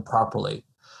thoroughly and properly.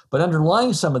 But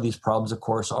underlying some of these problems, of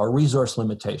course, are resource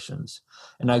limitations.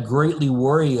 And I greatly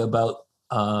worry about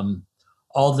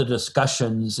all the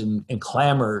discussions and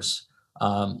clamors,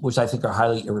 which I think are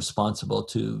highly irresponsible,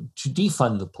 to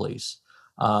defund the police,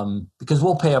 because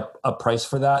we'll pay a price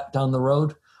for that down the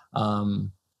road.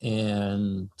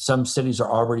 And some cities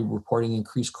are already reporting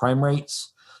increased crime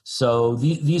rates. So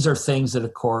these are things that,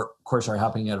 of course, are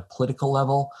happening at a political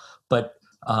level. But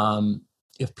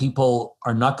if people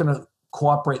are not going to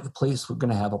cooperate with the police, we're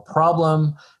going to have a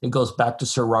problem. It goes back to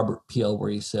Sir Robert Peel, where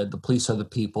he said, the police are the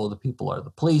people are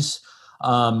the police.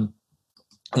 And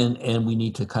we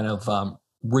need to kind of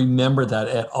remember that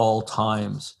at all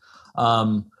times.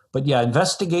 But yeah,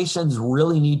 investigations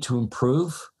really need to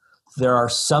improve. There are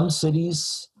some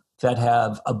cities that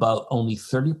have about only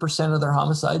 30% of their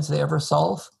homicides they ever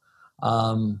solve.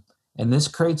 And this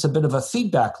creates a bit of a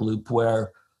feedback loop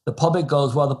where the public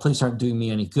goes, well, the police aren't doing me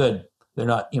any good. They're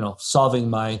not, solving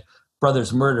my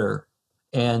brother's murder.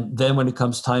 And then when it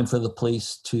comes time for the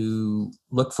police to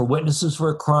look for witnesses for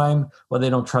a crime, well, they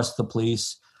don't trust the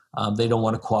police. They don't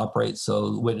want to cooperate,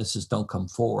 so witnesses don't come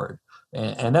forward.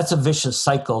 And that's a vicious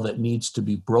cycle that needs to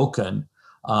be broken,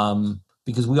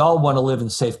 because we all want to live in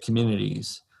safe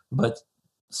communities, but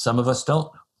some of us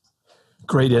don't.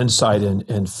 Great insight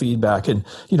and feedback. And,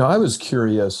 I was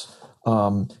curious,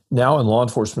 now in law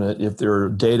enforcement, if there are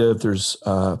data, if there's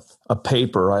a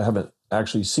paper, I haven't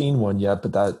actually seen one yet,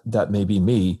 but that may be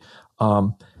me,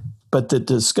 but that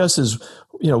discusses,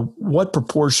 what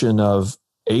proportion of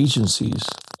agencies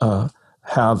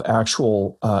have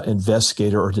actual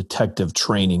investigator or detective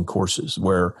training courses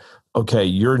where, okay,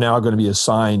 you're now going to be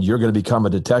assigned, you're going to become a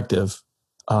detective.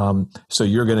 So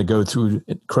you're going to go through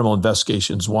criminal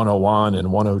investigations 101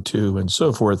 and 102 and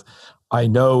so forth. I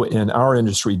know in our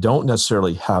industry don't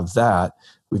necessarily have that.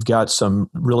 We've got some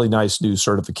really nice new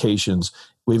certifications.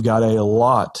 We've got a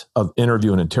lot of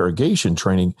interview and interrogation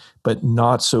training, but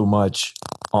not so much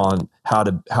on how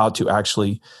to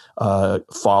actually organize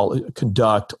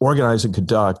and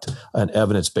conduct an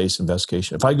evidence-based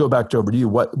investigation. If I go back over to you,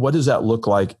 what does that look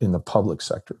like in the public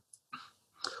sector?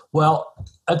 Well,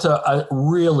 that's a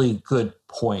really good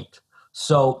point.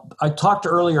 So I talked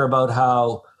earlier about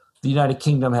how the United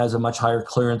Kingdom has a much higher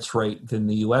clearance rate than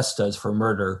the U.S. does for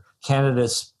murder.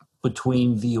 Canada's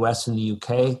between the U.S. and the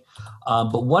UK.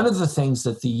 But one of the things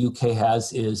that the UK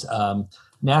has is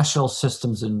national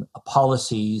systems and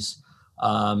policies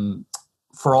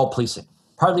for all policing,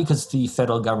 partly because the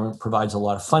federal government provides a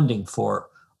lot of funding for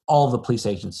all the police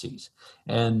agencies.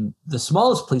 And the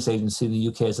smallest police agency in the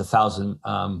UK is 1,000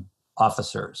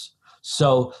 officers.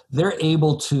 So they're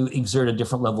able to exert a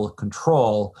different level of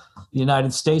control. The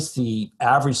United States, the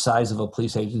average size of a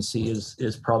police agency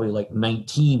is probably like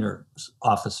 19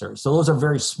 officers. So those are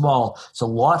very small. It's a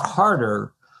lot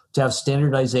harder to have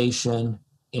standardization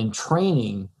in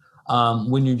training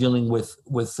when you're dealing with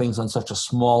things on such a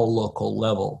small local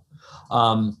level.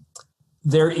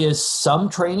 There is some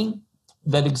training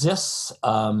that exists.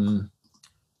 When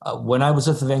I was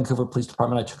at the Vancouver Police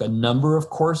Department, I took a number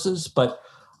of courses, but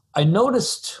I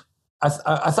noticed, I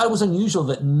thought it was unusual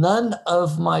that none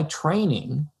of my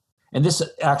training, and this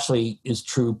actually is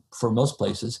true for most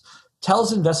places,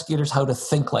 tells investigators how to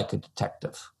think like a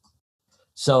detective.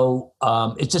 So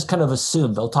it's just kind of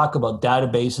assumed. They'll talk about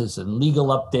databases and legal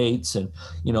updates and,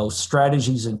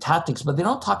 strategies and tactics, but they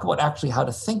don't talk about actually how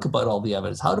to think about all the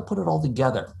evidence, how to put it all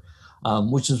together,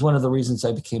 which is one of the reasons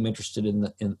I became interested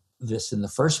in this in the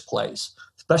first place,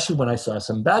 especially when I saw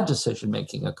some bad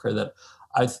decision-making occur that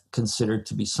I considered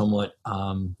to be somewhat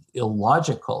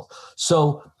illogical.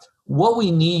 So what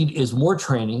we need is more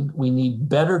training. We need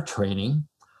better training.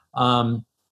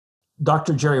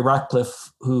 Dr. Jerry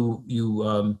Ratcliffe, who you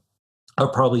are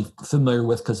probably familiar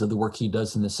with because of the work he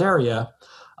does in this area,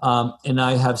 and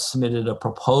I have submitted a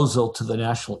proposal to the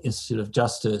National Institute of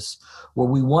Justice where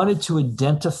we wanted to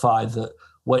identify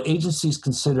what agencies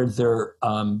considered their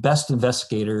best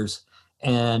investigators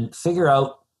and figure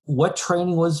out what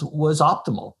training was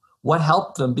optimal, what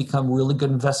helped them become really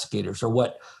good investigators, or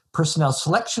what personnel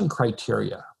selection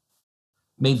criteria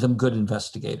made them good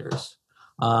investigators.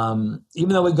 Even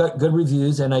though we got good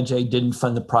reviews, NIJ didn't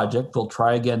fund the project. We'll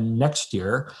try again next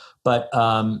year. But,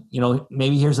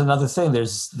 maybe here's another thing.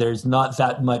 There's not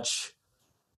that much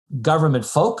government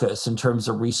focus in terms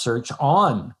of research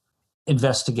on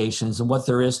investigations, and what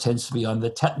there is tends to be on the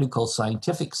technical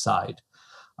scientific side.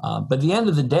 But at the end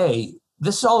of the day,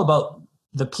 this is all about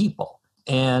the people,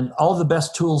 and all the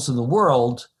best tools in the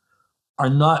world are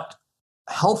not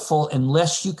helpful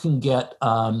unless you can get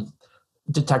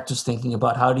detectives thinking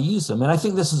about how to use them. And I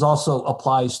think this also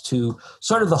applies to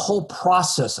sort of the whole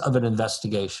process of an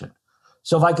investigation.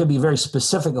 So if I could be very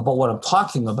specific about what I'm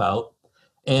talking about,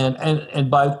 and I'm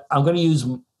going to use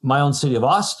my own city of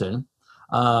Austin,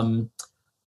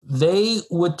 they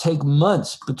would take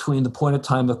months between the point of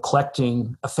time of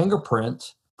collecting a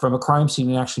fingerprint from a crime scene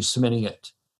and actually submitting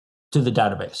it to the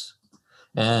database.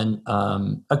 And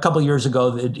a couple of years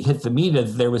ago, it hit the media,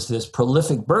 there was this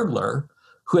prolific burglar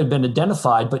who had been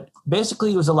identified, but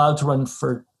basically he was allowed to run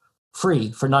for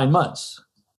free for 9 months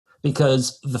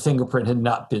because the fingerprint had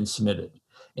not been submitted.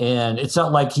 And it's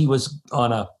not like he was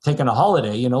taking a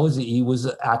holiday, he was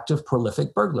an active,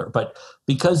 prolific burglar. But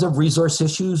because of resource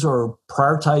issues or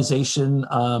prioritization,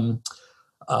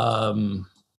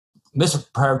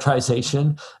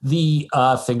 misprioritization, the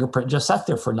fingerprint just sat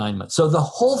there for 9 months. So the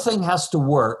whole thing has to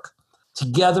work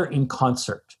together in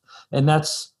concert. And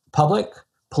that's public,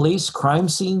 police, crime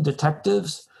scene,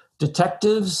 detectives.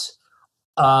 Detectives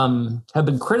have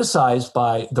been criticized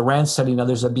by the Randstad and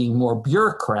others of being more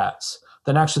bureaucrats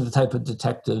than actually the type of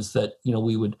detectives that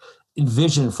we would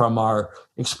envision from our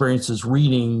experiences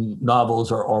reading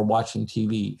novels or watching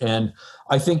TV. And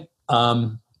I think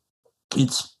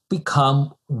it's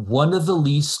become one of the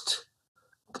least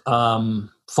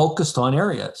focused on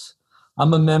areas.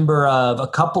 I'm a member of a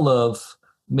couple of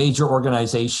major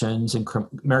organizations in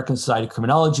American Society of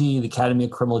Criminology, the Academy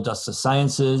of Criminal Justice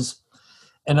Sciences.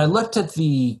 And I looked at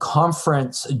the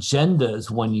conference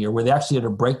agendas one year where they actually had a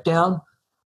breakdown.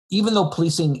 Even though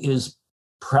policing is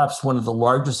perhaps one of the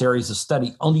largest areas of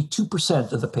study, only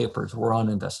 2% of the papers were on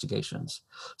investigations.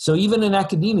 So even in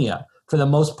academia, for the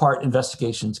most part,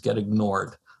 investigations get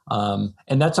ignored. And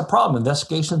that's a problem.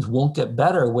 Investigations won't get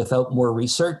better without more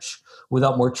research,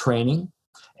 without more training,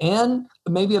 and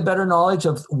maybe a better knowledge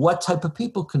of what type of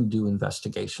people can do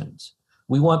investigations.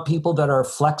 We want people that are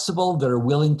flexible, that are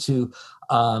willing to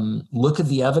look at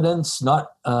the evidence,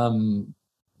 not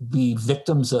be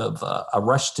victims of a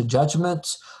rush to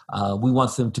judgment. We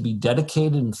want them to be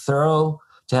dedicated and thorough,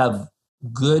 to have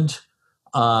good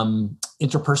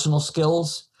interpersonal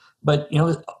skills. But,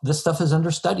 this stuff is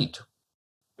understudied.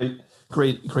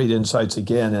 Great insights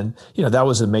again. And, that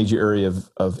was a major area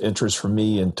of interest for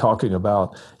me in talking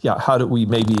about, how do we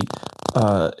maybe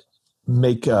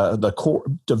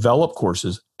develop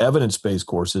courses, evidence-based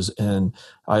courses. And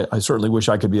I certainly wish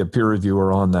I could be a peer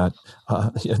reviewer on that,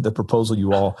 the proposal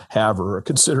you all have or are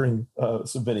considering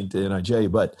submitting to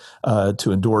NIJ, but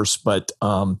to endorse. But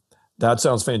that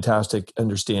sounds fantastic,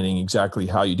 understanding exactly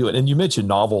how you do it. And you mentioned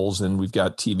novels, and we've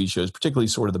got TV shows, particularly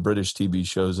sort of the British TV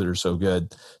shows that are so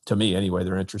good to me anyway.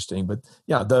 They're interesting. But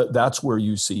that's where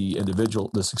you see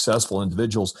the successful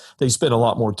individuals. They spend a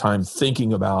lot more time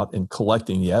thinking about and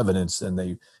collecting the evidence than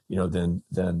they,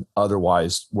 than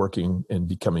otherwise working and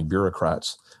becoming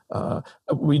bureaucrats.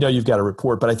 We know you've got a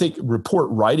report, but I think report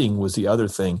writing was the other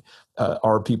thing.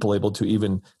 Are people able to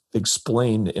even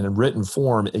explain in a written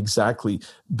form exactly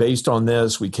based on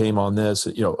this, we came on this,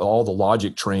 all the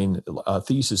logic train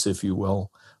thesis, if you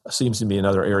will, seems to be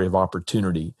another area of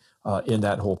opportunity in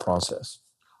that whole process.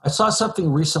 I saw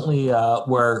something recently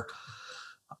where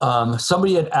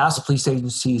somebody had asked police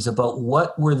agencies about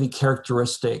what were the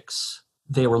characteristics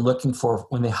they were looking for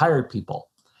when they hired people.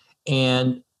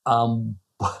 And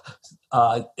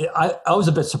I was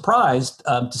a bit surprised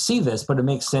to see this, but it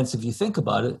makes sense if you think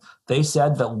about it. They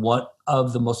said that one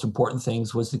of the most important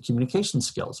things was the communication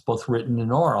skills, both written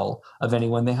and oral, of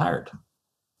anyone they hired.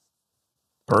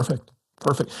 Perfect.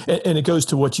 And it goes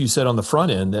to what you said on the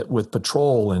front end, that with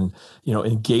patrol and,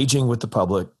 engaging with the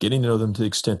public, getting to know them to the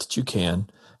extent that you can,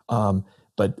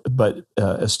 but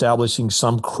establishing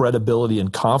some credibility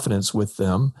and confidence with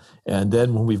them. And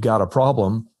then when we've got a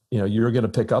problem, you're going to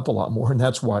pick up a lot more. And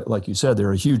that's why, like you said,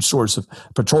 they're a huge source of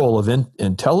patrol of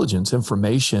intelligence,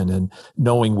 information, and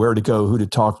knowing where to go, who to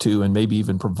talk to, and maybe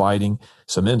even providing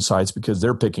some insights because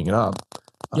they're picking it up.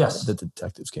 Yes. That the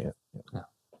detectives can't. Yeah.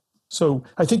 So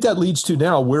I think that leads to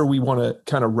now where we want to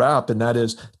kind of wrap, and that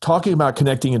is talking about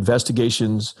connecting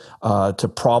investigations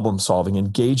to problem solving,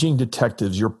 engaging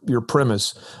detectives, your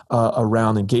premise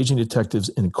around engaging detectives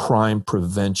in crime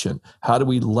prevention. How do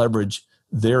we leverage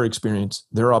their experience,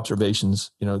 their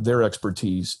observations, their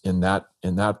expertise in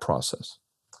that process?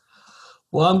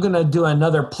 Well, I'm going to do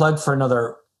another plug for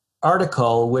another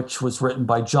article, which was written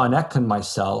by John Eck and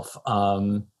myself.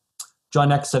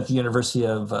 John Eck's at the University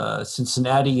of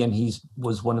Cincinnati, and he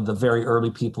was one of the very early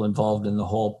people involved in the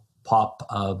whole POP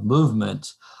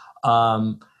movement.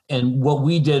 And what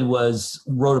we did was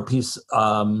wrote a piece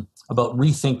about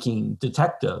rethinking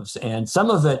detectives. And some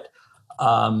of it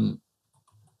are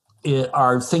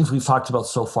things we've talked about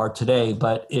so far today,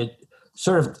 but it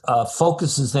sort of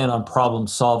focuses then on problem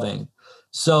solving.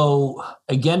 So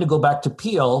again, to go back to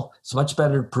Peel, it's much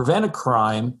better to prevent a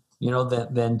crime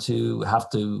than to have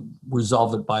to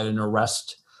resolve it by an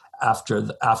arrest after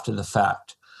the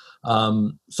fact.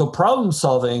 So problem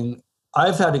solving,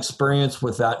 I've had experience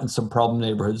with that in some problem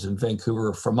neighborhoods in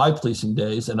Vancouver from my policing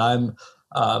days, and I'm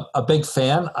a big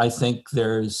fan. I think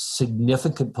there's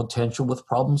significant potential with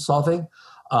problem solving.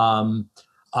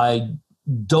 I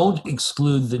don't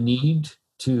exclude the need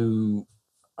to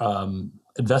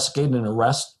investigate and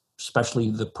arrest, especially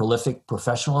the prolific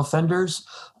professional offenders,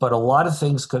 but a lot of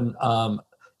things can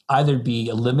either be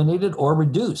eliminated or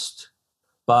reduced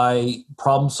by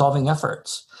problem-solving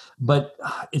efforts. But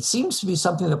it seems to be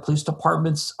something that police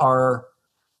departments are,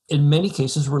 in many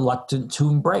cases, reluctant to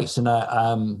embrace, and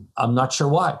I'm not sure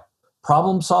why.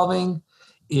 Problem-solving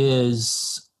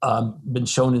is been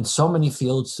shown in so many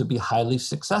fields to be highly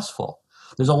successful.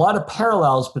 There's a lot of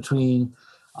parallels between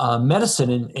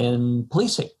medicine and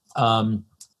policing. You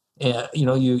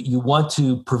want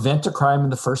to prevent a crime in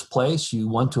the first place. You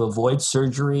want to avoid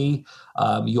surgery.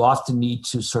 You often need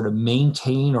to sort of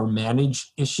maintain or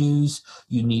manage issues.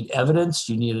 You need evidence.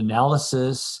 You need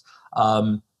analysis.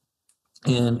 And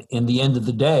in the end of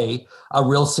the day, a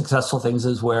real successful things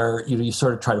is where you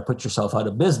sort of try to put yourself out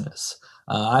of business.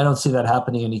 I don't see that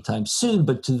happening anytime soon,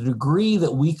 but to the degree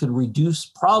that we could reduce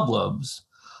problems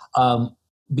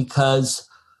because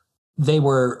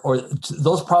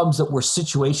those problems that were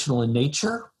situational in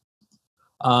nature,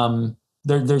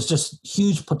 there's just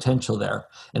huge potential there.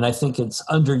 And I think it's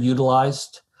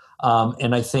underutilized.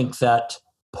 And I think that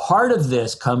part of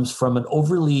this comes from an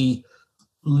overly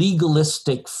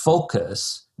legalistic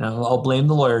focus. Now, I'll blame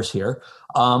the lawyers here,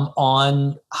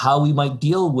 on how we might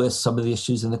deal with some of the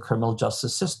issues in the criminal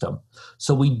justice system.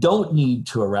 So we don't need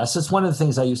to arrest. It's one of the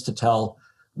things I used to tell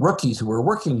rookies who were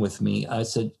working with me. I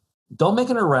said, don't make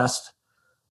an arrest,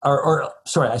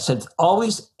 I said,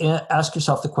 always ask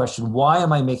yourself the question, why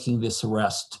am I making this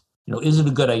arrest? Is it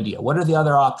a good idea? What are the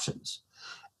other options?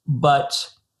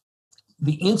 But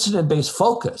the incident-based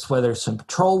focus, whether it's in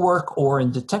patrol work or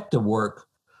in detective work,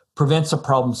 prevents a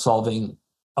problem-solving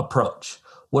approach.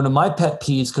 One of my pet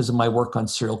peeves, because of my work on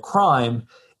serial crime,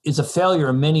 is a failure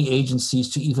in many agencies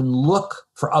to even look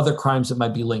for other crimes that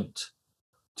might be linked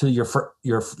to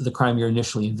the crime you're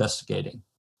initially investigating.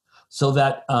 So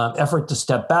that effort to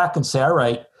step back and say, all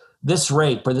right, this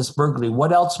rape or this burglary,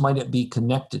 what else might it be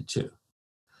connected to?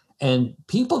 And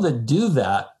people that do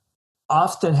that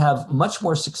often have much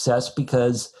more success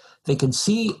because they can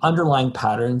see underlying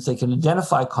patterns, they can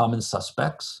identify common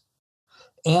suspects,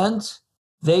 and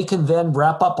they can then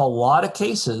wrap up a lot of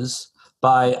cases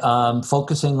by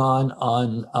focusing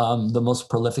on the most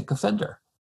prolific offender.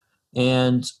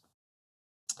 And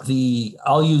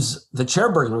I'll use the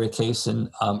chair burglary case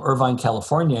in Irvine,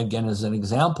 California, again as an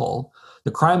example.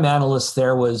 The crime analyst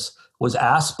there was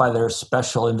asked by their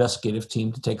special investigative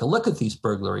team to take a look at these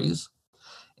burglaries.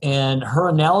 And her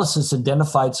analysis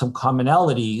identified some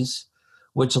commonalities,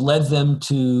 which led them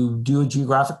to do a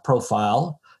geographic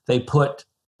profile. They put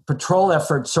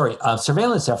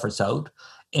surveillance efforts out.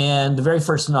 And the very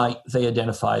first night, they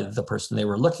identified the person they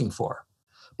were looking for.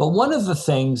 But one of the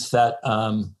things that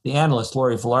the analyst,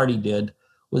 Lori Velarde, did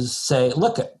was say,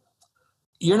 look,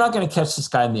 you're not going to catch this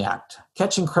guy in the act.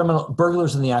 Catching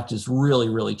burglars in the act is really,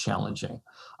 really challenging.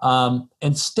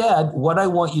 Instead, what I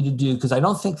want you to do, because I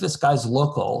don't think this guy's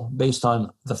local based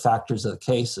on the factors of the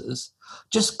cases,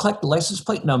 just collect the license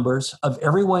plate numbers of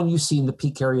everyone you see in the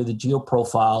peak area of the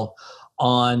geoprofile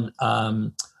on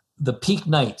the peak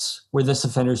nights where this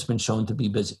offender's been shown to be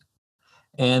busy.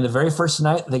 And the very first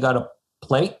night, they got a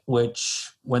plate, which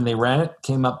when they ran it,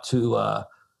 came up to a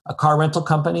car rental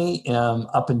company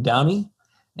up in Downey.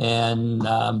 And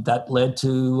that led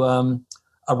to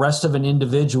arrest of an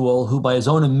individual who, by his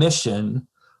own admission,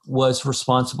 was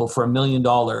responsible for $1 million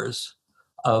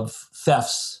of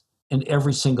thefts in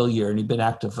every single year. And he'd been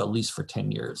active at least for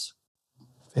 10 years.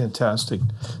 Fantastic.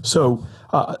 So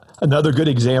another good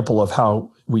example of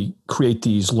how we create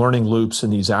these learning loops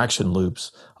and these action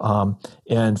loops.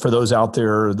 And for those out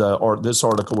there, this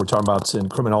article we're talking about is in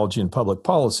Criminology and Public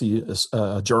Policy,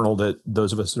 a journal that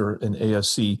those of us that are in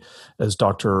ASC, as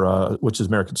which is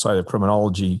American Society of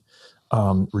Criminology,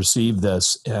 received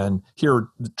this. And here,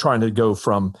 trying to go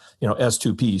from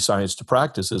S2P, science to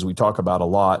practice, as we talk about a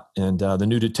lot, and the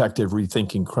new detective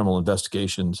rethinking criminal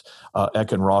investigations,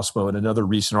 Eck and Rossmo, and another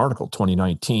recent article,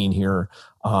 2019 here.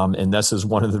 And this is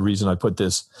one of the reasons I put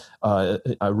this. I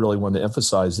really want to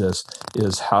emphasize this: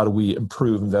 is how do we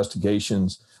improve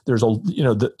investigations? There's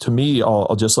to me,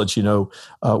 I'll just let you know,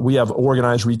 we have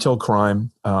organized retail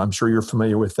crime. I'm sure you're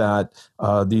familiar with that.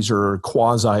 These are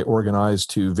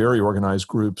quasi-organized to very organized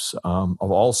groups of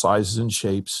all sizes and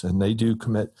shapes, and they do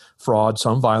commit fraud,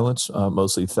 some violence,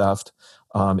 mostly theft,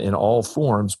 in all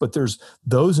forms. But there's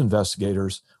those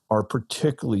investigators are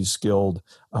particularly skilled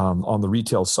on the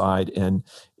retail side, and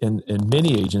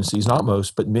many agencies, not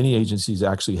most, but many agencies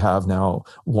actually have now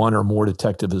one or more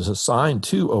detectives assigned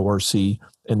to ORC,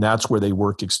 and that's where they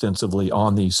work extensively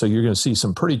on these. So you're going to see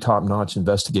some pretty top-notch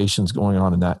investigations going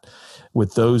on in that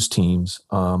with those teams.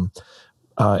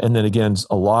 And then again,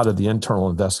 a lot of the internal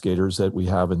investigators that we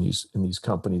have in these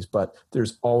companies, but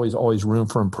there's always room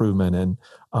for improvement. And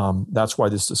that's why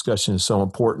this discussion is so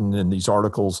important. And these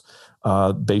articles,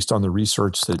 based on the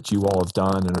research that you all have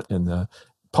done and the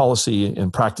policy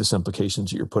and practice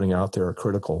implications that you're putting out there, are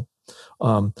critical.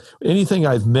 Anything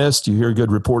I've missed, you hear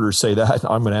good reporters say that.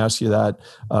 I'm going to ask you that,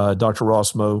 Dr.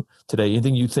 Rossmo, today.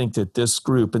 Anything you think that this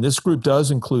group, and this group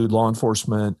does include law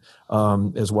enforcement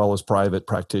as well as private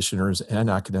practitioners and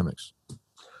academics.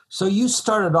 So you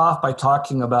started off by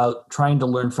talking about trying to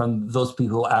learn from those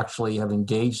people who actually have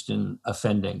engaged in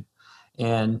offending.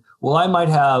 And while I might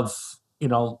have,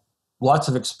 lots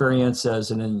of experience as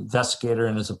an investigator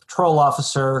and as a patrol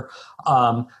officer,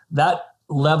 that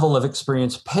level of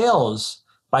experience pales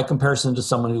by comparison to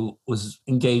someone who was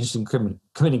engaged in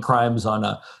committing crimes on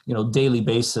a daily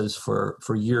basis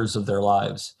for years of their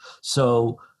lives.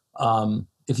 So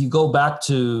if you go back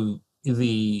to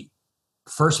the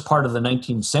first part of the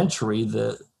 19th century,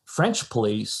 the French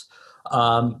police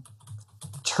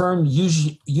turned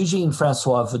Eugene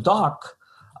Francois Vidocq,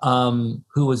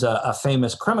 who was a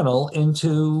famous criminal,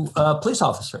 into a police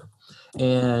officer.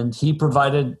 And he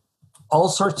provided all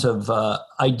sorts of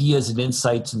ideas and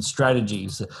insights and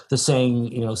strategies. The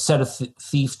saying, set a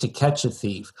thief to catch a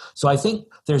thief. So I think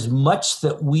there's much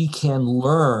that we can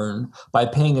learn by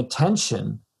paying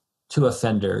attention to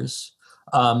offenders,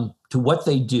 to what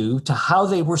they do, to how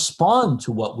they respond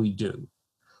to what we do.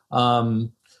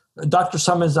 Dr.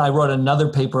 Summers and I wrote another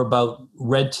paper about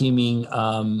red teaming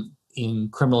in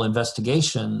criminal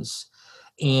investigations.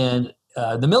 And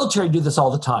the military do this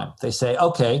all the time. They say,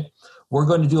 okay, we're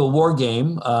going to do a war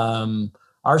game.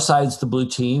 Our side's the blue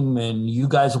team, and you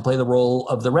guys will play the role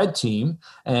of the red team,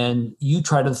 and you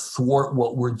try to thwart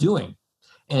what we're doing.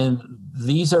 And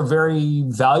these are very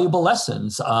valuable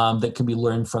lessons that can be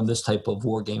learned from this type of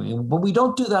war gaming. But we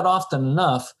don't do that often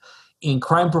enough in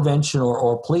crime prevention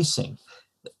or policing.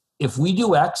 If we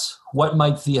do X, what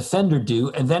might the offender do?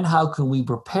 And then how can we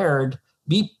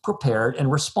be prepared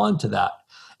and respond to that?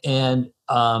 And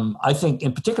I think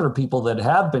in particular, people that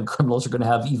have been criminals are going to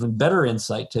have even better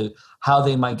insight to how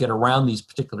they might get around these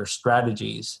particular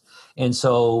strategies. And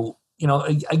so,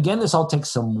 again, this all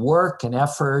takes some work and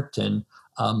effort and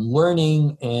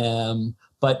learning,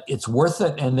 but it's worth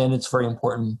it. And then it's very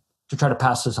important to try to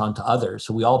pass this on to others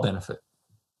so we all benefit.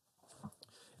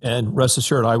 And rest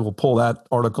assured, I will pull that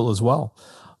article as well.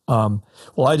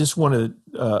 Well, I just want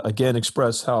to, again,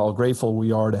 express how grateful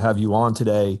we are to have you on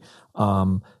today.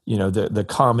 The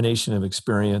combination of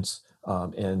experience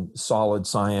and solid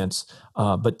science,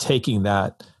 but taking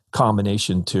that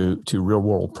combination to real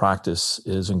world practice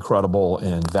is incredible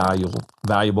and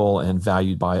valuable and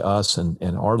valued by us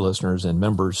and our listeners and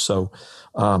members. So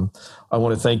I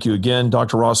want to thank you again,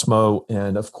 Dr. Rossmo.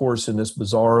 And of course, in this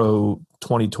bizarro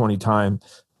 2020 time,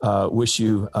 wish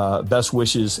you best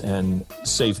wishes and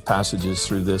safe passages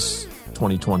through this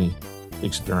 2020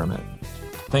 experiment.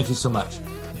 Thank you so much.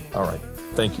 All right.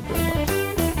 Thank you very much.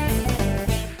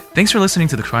 Thanks for listening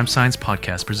to the Crime Science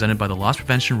Podcast presented by the Loss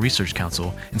Prevention Research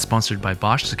Council and sponsored by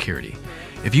Bosch Security.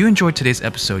 If you enjoyed today's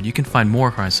episode, you can find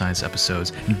more Crime Science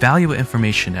episodes and valuable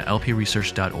information at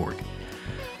lpresearch.org.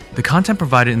 The content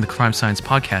provided in the Crime Science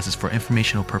Podcast is for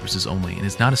informational purposes only and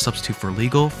is not a substitute for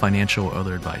legal, financial, or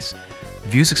other advice.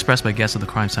 Views expressed by guests of the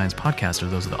Crime Science Podcast are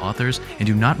those of the authors and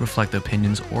do not reflect the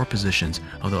opinions or positions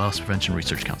of the Loss Prevention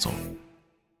Research Council.